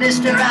lucky,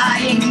 Mister. I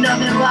ain't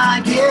nothing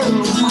like you.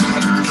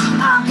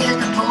 I'm just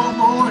a poor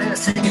boy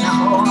singing a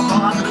more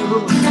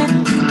blues.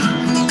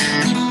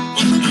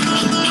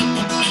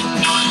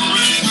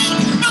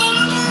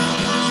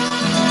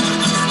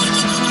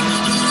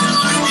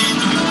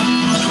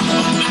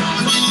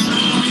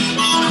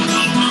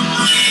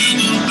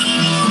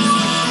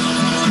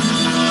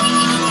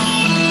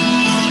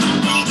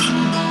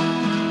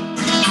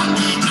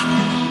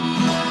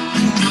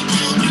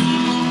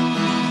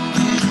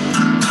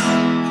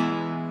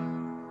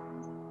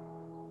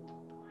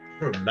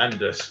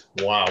 Tremendous.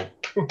 Wow.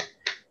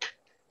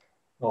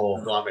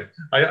 Oh, blimey.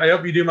 I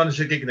hope you do manage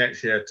a gig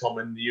next year, Tom,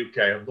 in the UK.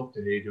 I'd love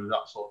to hear you do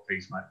that sort of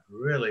piece, mate.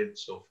 Brilliant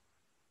stuff.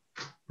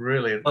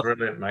 Brilliant,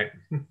 mate.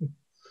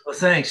 Well,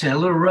 thanks. And a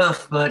little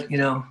rough, but, you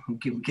know, we'll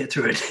get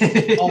through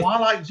it. Oh, I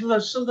like, you know,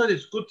 sometimes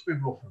it's good to be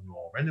rough and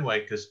raw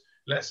anyway, because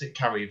lets it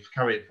carry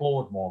it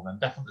forward more than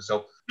definitely.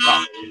 So,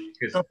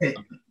 okay.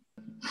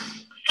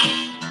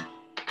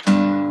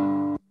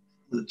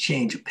 Little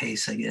change of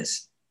pace, I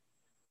guess.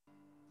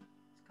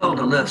 It's called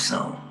a love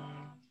song.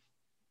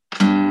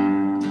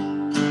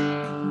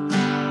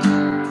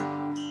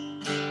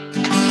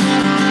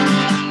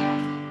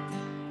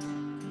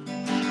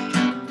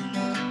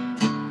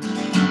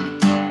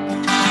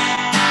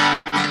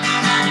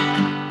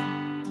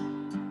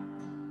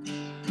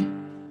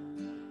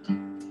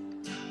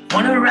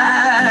 Wanna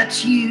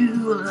write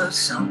you a love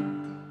song.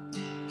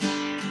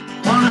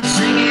 Wanna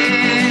sing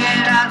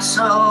it out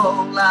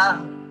so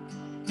loud.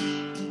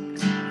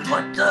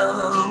 Want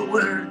the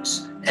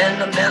words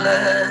and the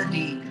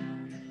melody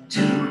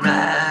to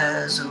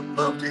rise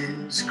above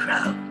this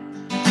crowd.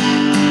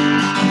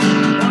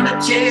 Wanna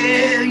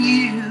tell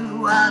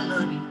you I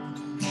love you.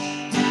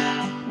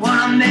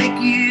 Wanna make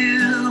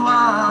you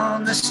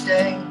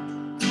understand.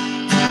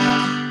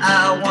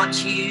 I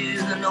want you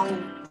to know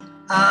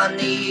I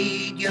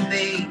need you,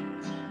 babe,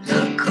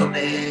 to come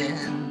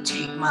and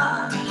take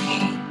my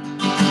hand.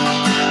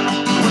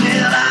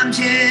 Well, I'm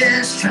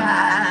just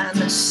trying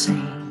to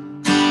sing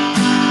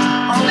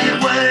only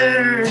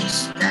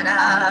words that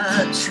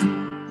are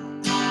true.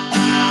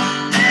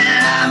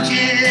 And I'm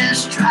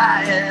just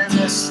trying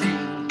to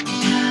sing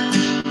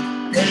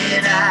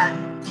that I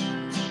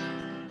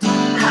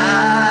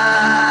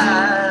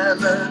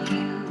love you.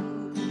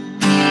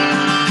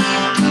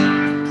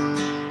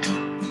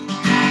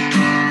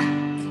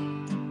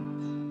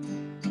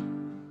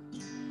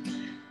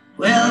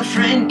 Well, a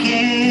friend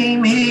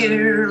came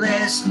here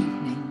last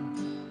evening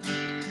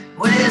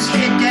with his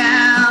head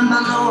down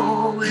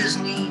below his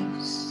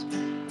knees,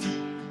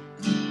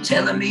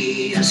 telling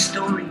me a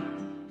story,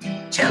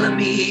 telling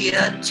me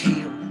a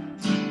tale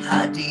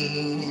I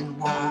didn't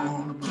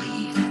want to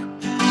believe.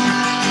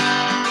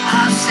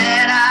 I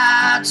sat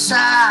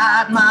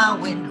outside my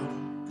window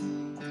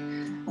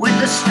with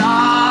the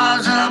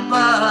stars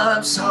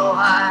above so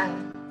high.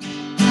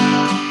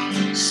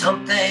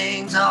 Some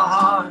things are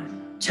hard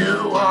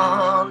to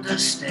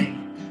understand,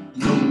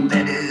 no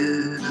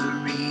matter the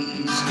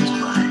reasons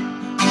why.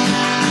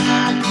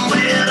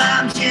 Well,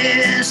 I'm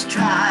just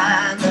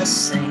trying to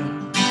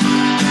sing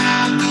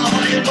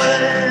only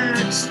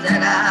words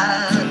that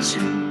are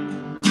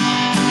true.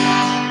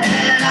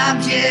 And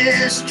I'm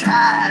just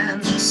trying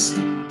to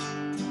sing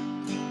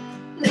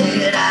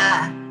that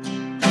I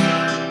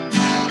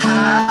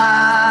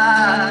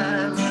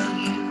love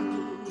you.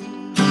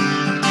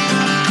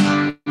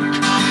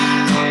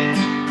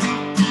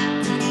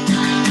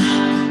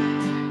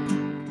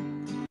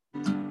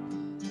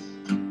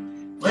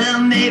 Well,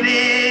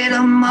 maybe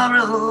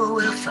tomorrow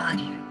we'll find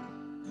you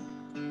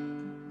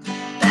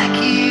back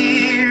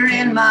here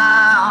in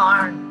my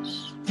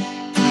arms.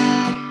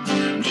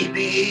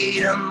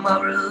 Maybe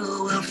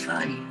tomorrow we'll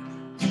find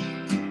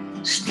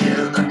you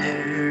still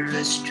under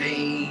a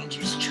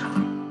stranger's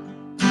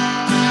charm.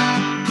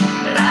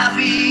 But I'll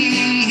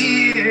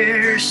be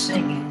here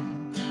singing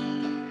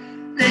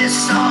this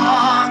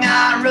song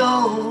I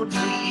wrote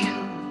for you.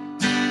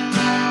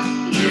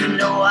 You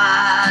know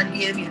I'd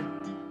give you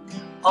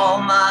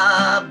all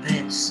my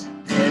best,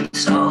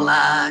 that's all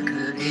I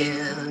could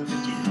ever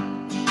do.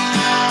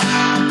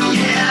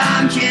 Yeah,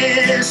 I'm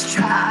just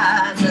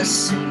trying to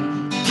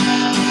sing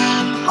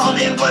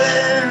only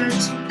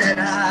words that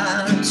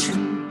are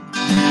true.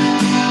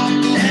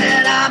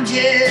 And I'm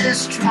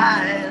just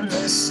trying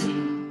to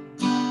sing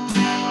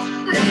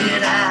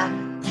that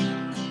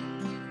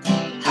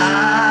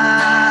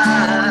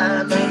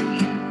I love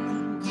you.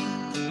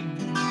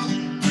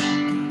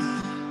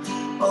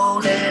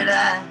 Oh, that I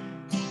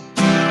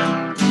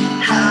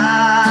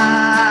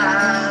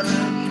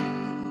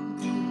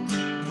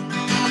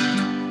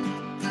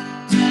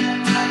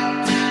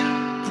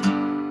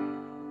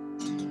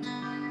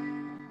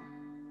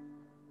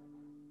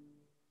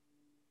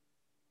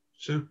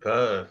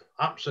superb,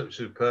 absolutely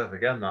superb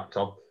again, that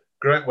Tom.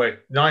 Great way.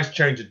 Nice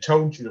change of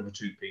tone to the other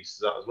two pieces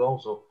that as well.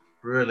 So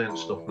brilliant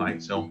stuff,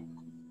 mate. So.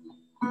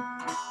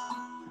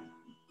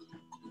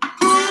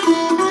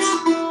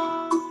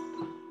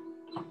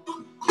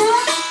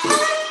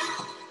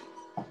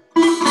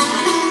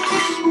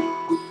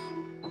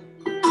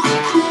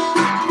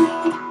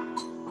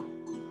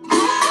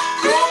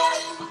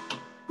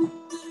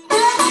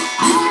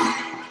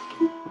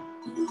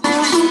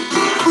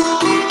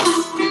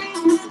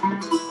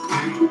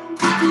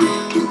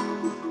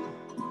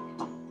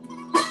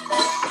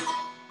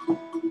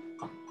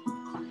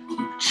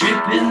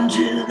 Tripping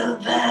to the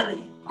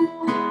valley,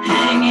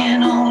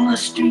 hanging on the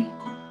street.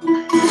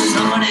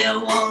 Somebody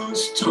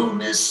once told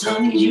me,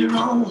 son, you're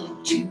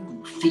on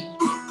 2 feet.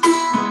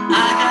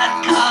 I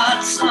got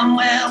caught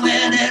somewhere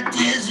where the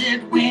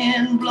desert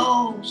wind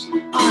blows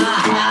on a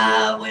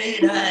highway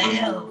to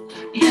hell.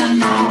 You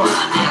know I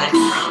nearly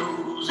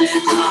froze.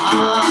 It's a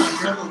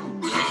hard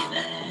road,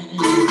 baby.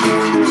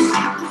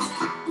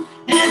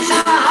 It's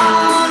a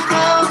hard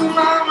road,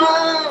 mama.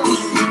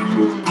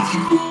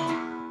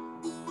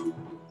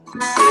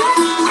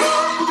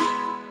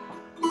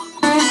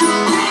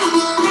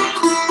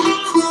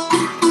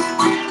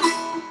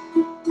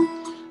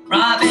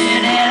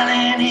 Robert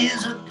Allen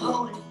is a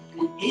poet.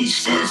 He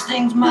says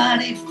things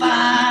mighty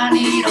fine.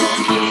 He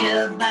don't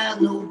care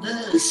about no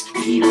verse.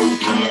 He don't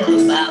care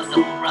about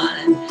no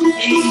rhyme.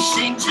 He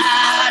sings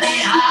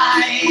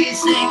high, he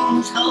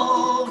sings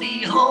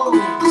holy ho.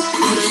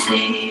 You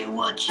say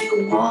what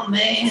you want,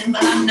 man,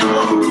 but I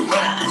know what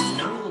I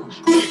know.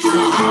 It's a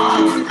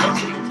hard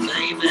road,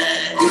 baby.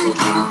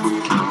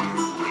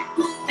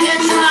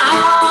 It's a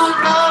hard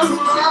road,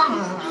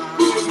 mama.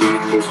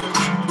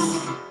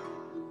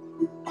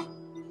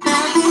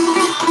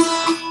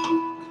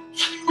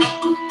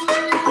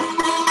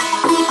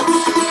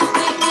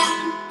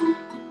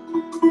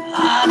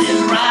 Hot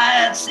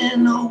riots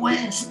in the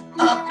west,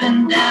 up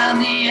and down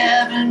the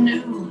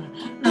avenue.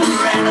 The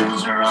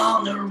radicals are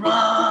on the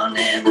run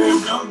and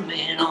the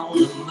government on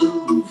the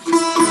move.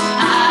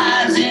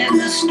 Eyes in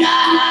the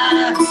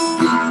sky,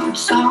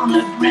 boots on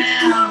the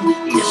ground.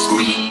 You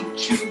speak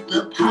truth,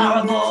 the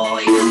power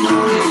boy, you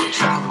know you're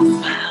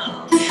trouble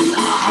bound. It's a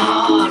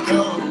hard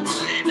road,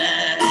 baby.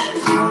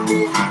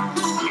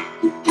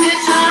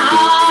 It's a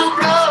hard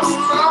road,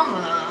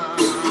 mama.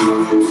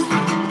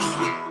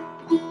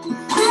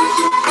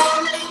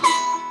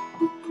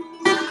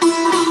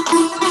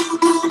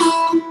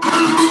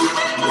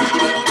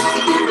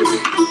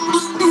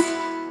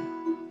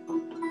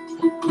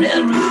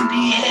 Well,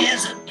 Ruby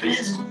has a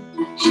prison.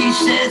 She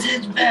says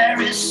it's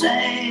very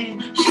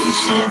sad. She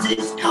says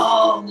it's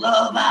called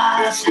love.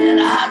 I said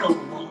I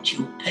don't want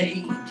you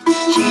paid.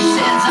 She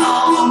says,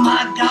 oh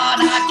my God,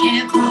 I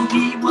can't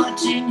believe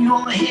what's in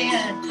your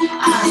head.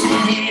 I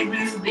said, hey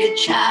Ruby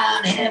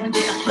child, haven't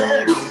you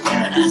heard a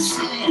word I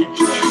said?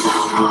 It's a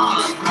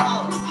hard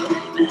road,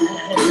 baby.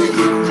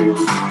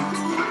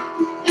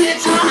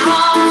 It's a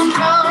hard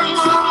road.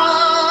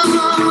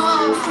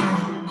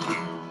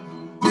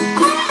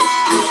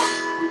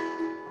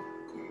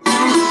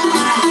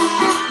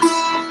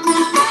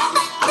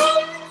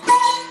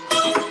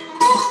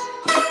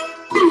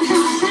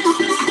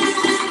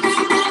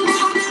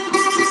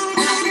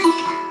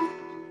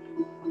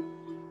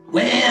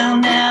 Well,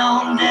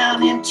 now I'm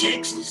down in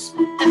Texas.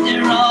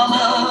 After all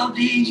of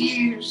these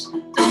years,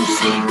 don't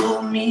say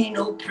for me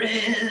no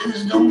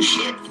prayers, don't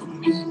shed for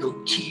me no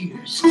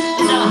tears. It's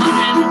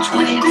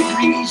 120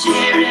 degrees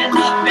here in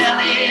the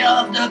belly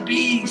of the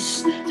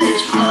beast.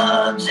 There's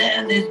floods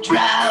and there's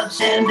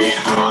droughts and there's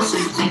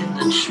horses in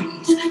the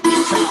trees.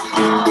 It's a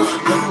hard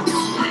road,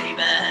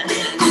 baby.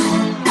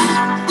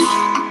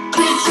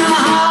 It's a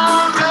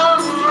hard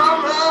road,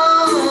 mama.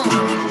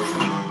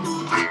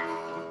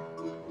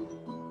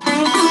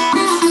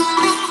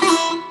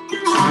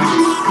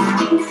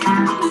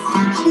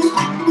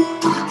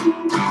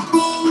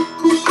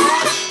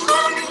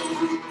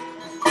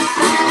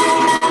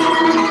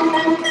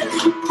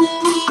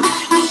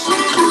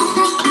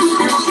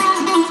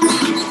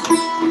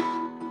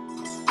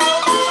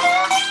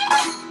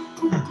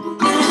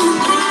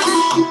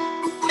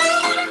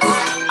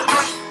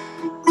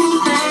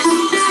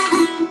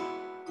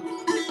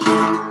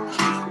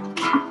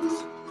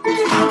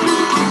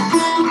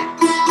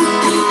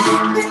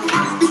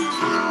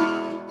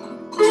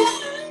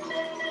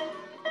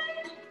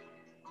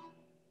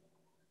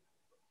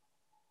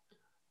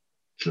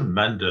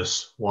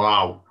 Tremendous.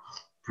 Wow.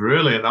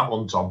 Brilliant, that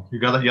one, Tom. You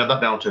had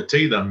that down to a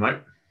T then, mate.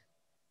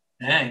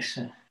 Thanks.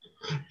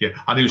 Yeah,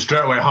 I knew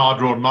straight away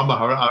Hard Road Mama.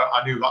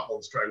 I knew that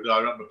one straight away. I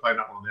remember playing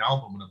that one on the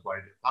album when I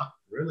played it.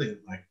 Brilliant,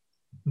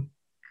 mate.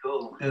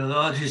 Cool.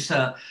 I just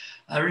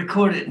I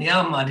recorded it in the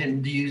album. I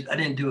didn't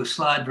do a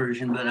slide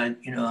version, but I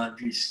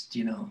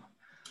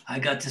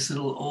got this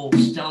little old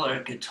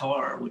Stellar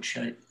guitar, which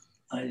I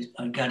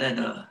got at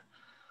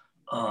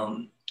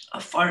a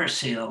fire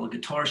sale. A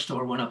guitar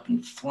store went up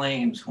in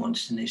flames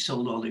once, and they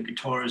sold all their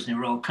guitars, and they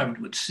were all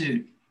covered with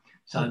soot.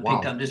 So I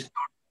picked up this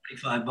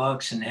guitar for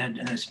 $25,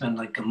 and I spent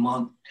like a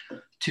month,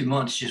 2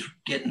 months just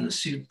getting the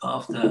soot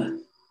off the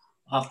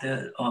off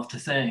the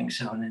thing.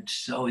 So, and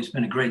it's always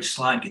been a great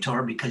slide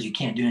guitar because you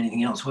can't do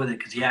anything else with it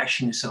because the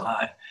action is so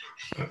high.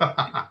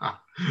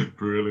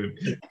 Brilliant.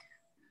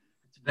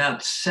 It's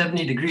about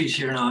 70 degrees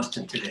here in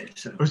Austin today.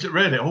 So Was it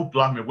raining? Oh,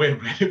 blimey, we're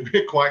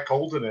quite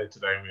cold in here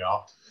today. We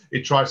are.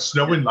 It tried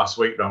snowing last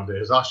week round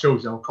here. So that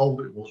shows you how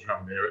cold it was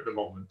around here at the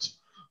moment.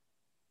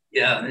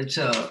 Yeah, it's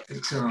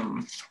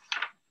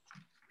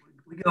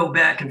we go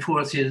back and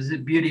forth here. The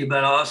beauty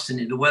about Austin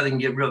is the weather can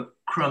get real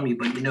crummy,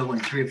 but you know in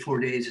 3 or 4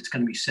 days it's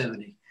going to be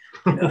 70.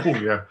 You know? Oh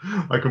yeah,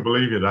 I can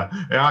believe you that.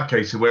 In our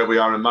case, where we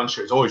are in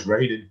Manchester, it's always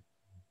raining.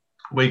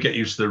 We get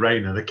used to the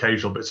rain and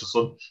occasional bits of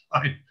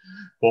sunshine.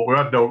 But we've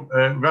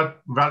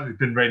it's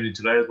been raining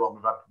today as well.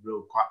 We've had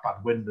quite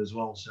bad wind as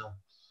well. So,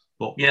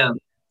 but yeah,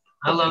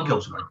 I love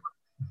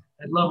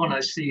when I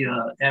see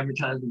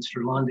advertisements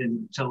for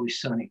London. It's always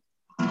sunny.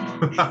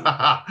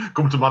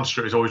 Come to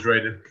Manchester, it's always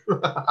raining.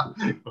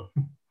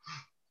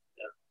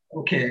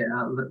 Okay,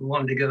 I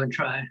wanted to go and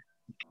try.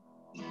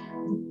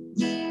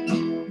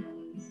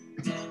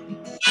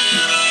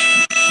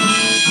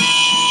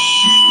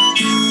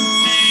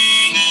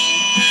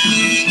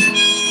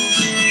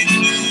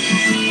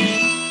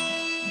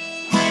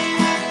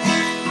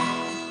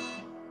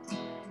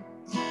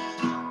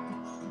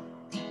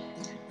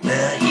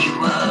 Well, he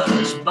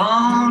was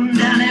born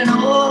down in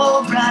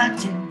Old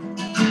Brighton,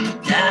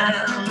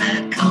 down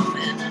that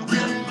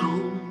Commonwealth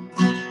Road,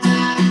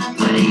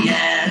 where the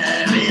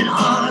iron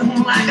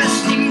hung like a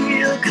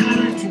steel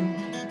curtain,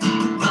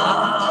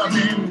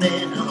 robbing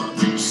men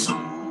of their soul.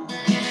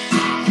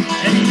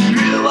 And he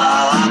grew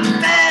up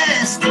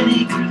fast and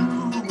he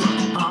grew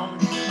up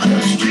on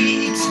the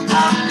streets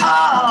of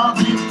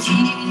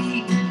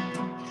poverty,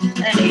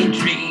 and he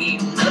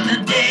dreamed of the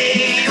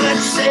day he would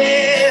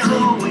sail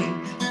away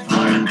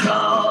far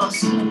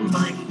across the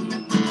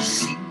mighty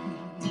sea.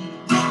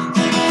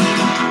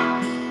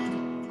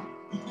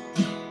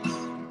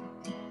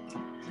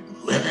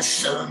 Where the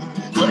sun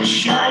was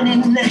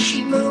shining as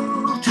she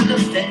moved to the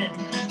fair,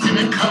 and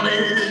the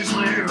colors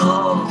were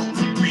all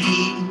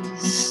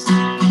ablaze,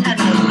 and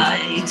the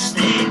lights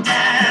they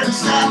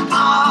danced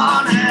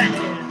upon her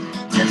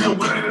hair as the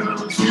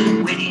world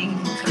stood waiting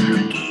for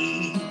her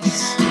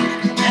gaze.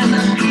 And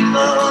the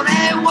people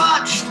they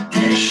watched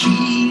as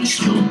she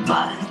strode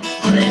by,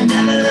 but they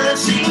never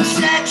seen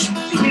such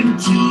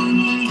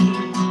beauty.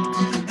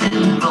 And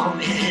in a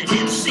moment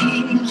it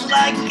seems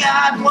like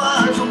God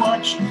was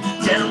watching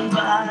down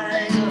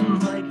by the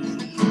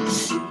mighty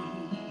sea.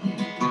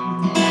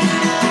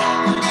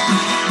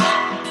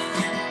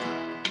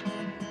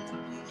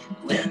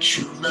 Well,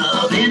 true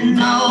love, it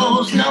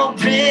knows no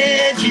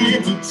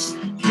prejudice,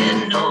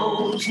 it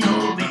knows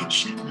no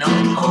rich, no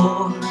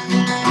poor.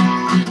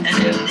 And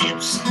her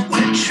lips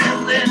were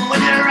trembling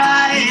when her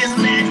eyes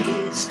met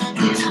his, and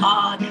his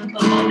heart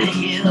won't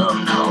heal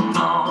no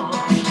more.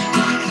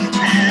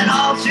 And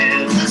all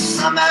through the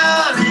summer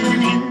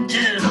and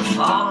into the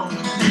fall,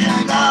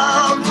 their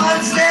love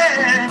was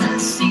there to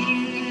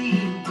see,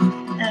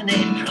 and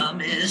they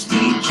promised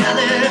each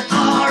other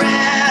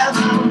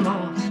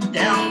forevermore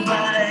down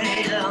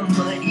by the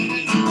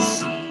mighty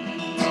sea.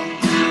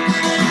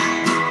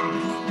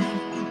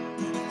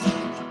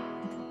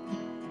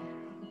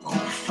 Oh,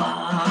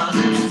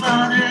 Father,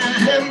 Father,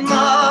 her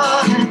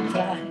mother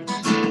cried,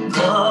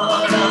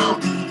 what are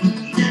we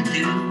to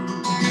do?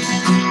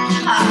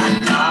 Our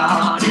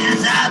God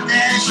is out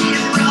there,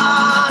 she's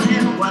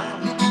running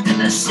wild, and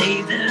the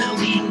Savior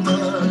we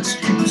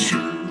must be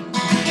true.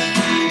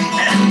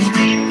 And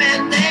 3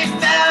 men, they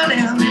found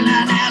him in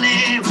an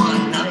alley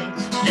one night,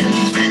 and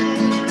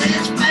threatened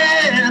his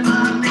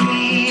family,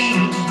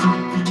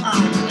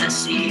 unless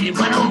he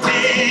went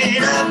away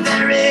the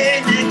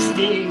very next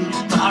day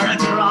far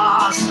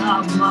across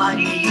the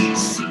mighty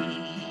sea.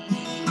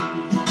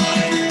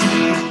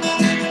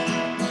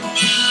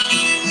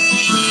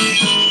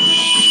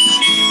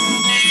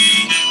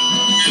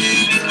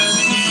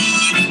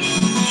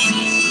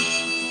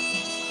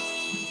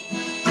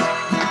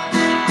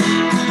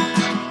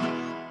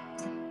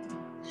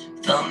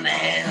 From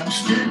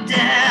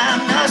Amsterdam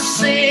to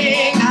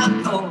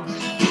Singapore,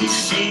 he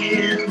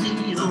sailed the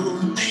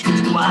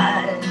oceans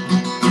wide,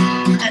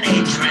 and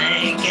he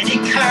drank and he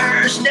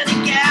cursed and he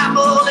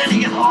gambled and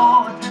he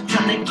whored,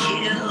 trying to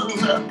kill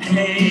the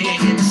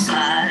pain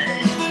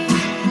inside.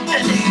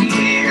 And the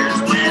years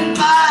went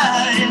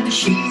by and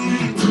she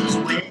was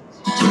wed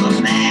to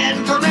a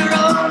man from her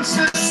own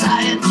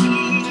society,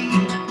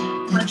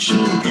 but she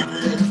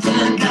never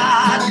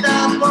forgot the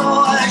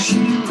boy she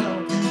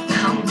loved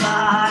down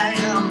by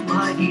the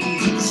mighty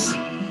sea.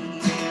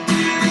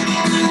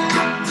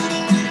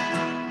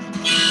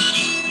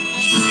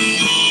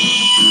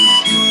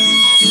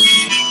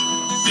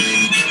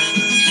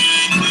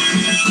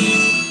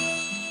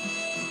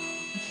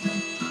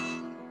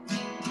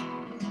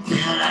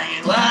 Well,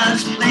 I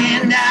was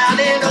playing down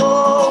in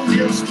Old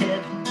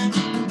Millstead,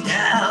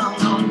 down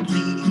on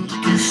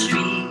Bleecker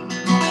Street.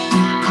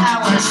 I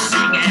was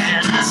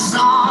singing a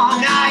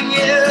song I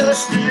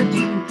used to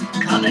do,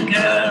 called The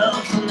Girl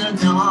from the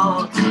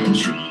North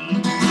Country.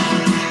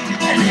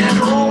 And an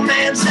old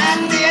man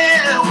sat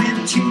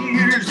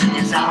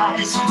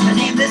days as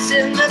he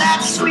listened to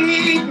that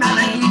sweet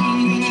melody.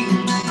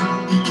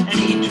 And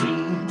he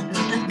dreamed of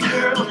the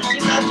girl he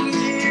loved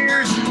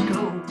years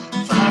ago,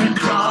 far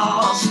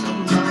across the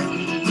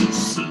mighty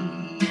sea.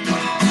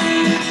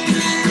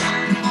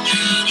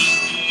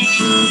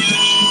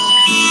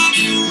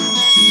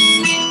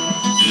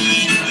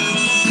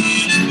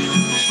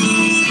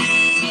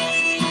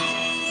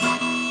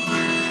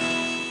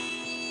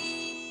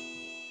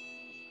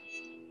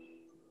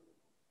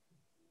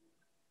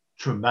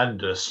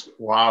 Tremendous.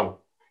 Wow.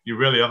 You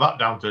really have that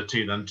down to a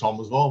T then, Tom,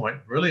 as well,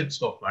 mate. Brilliant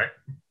stuff, mate.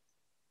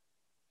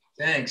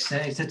 Thanks.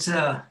 It's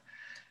on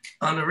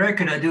the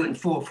record I do it in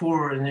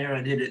 4/4, and there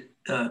I did it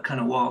kind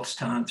of waltz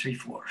time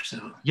 3/4.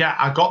 So yeah,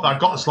 I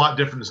got a slight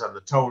difference in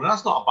the tone.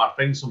 That's not a bad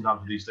thing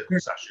sometimes with these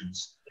different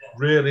sessions.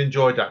 Really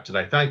enjoyed that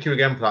today. Thank you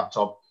again for that,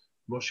 Tom.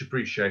 Much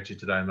appreciated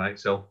today, mate.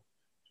 So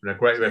it's been a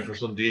great way for a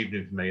Sunday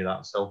evening for me,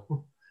 that.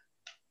 So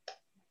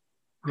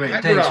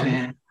great. Thanks,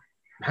 man.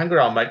 Hang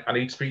around, mate. I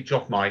need to speak to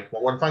you off mic. I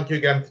want to thank you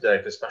again today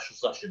for the special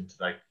session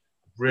today.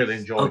 Really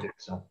enjoyed it.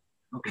 So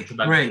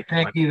great.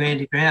 Thank you,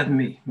 Andy, for having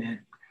me,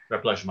 man. My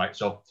pleasure, mate.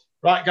 So,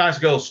 right, guys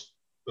and girls,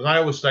 as I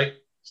always say,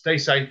 stay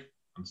safe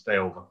and stay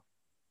over.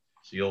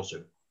 See you all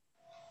soon.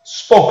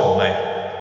 Spoken, mate.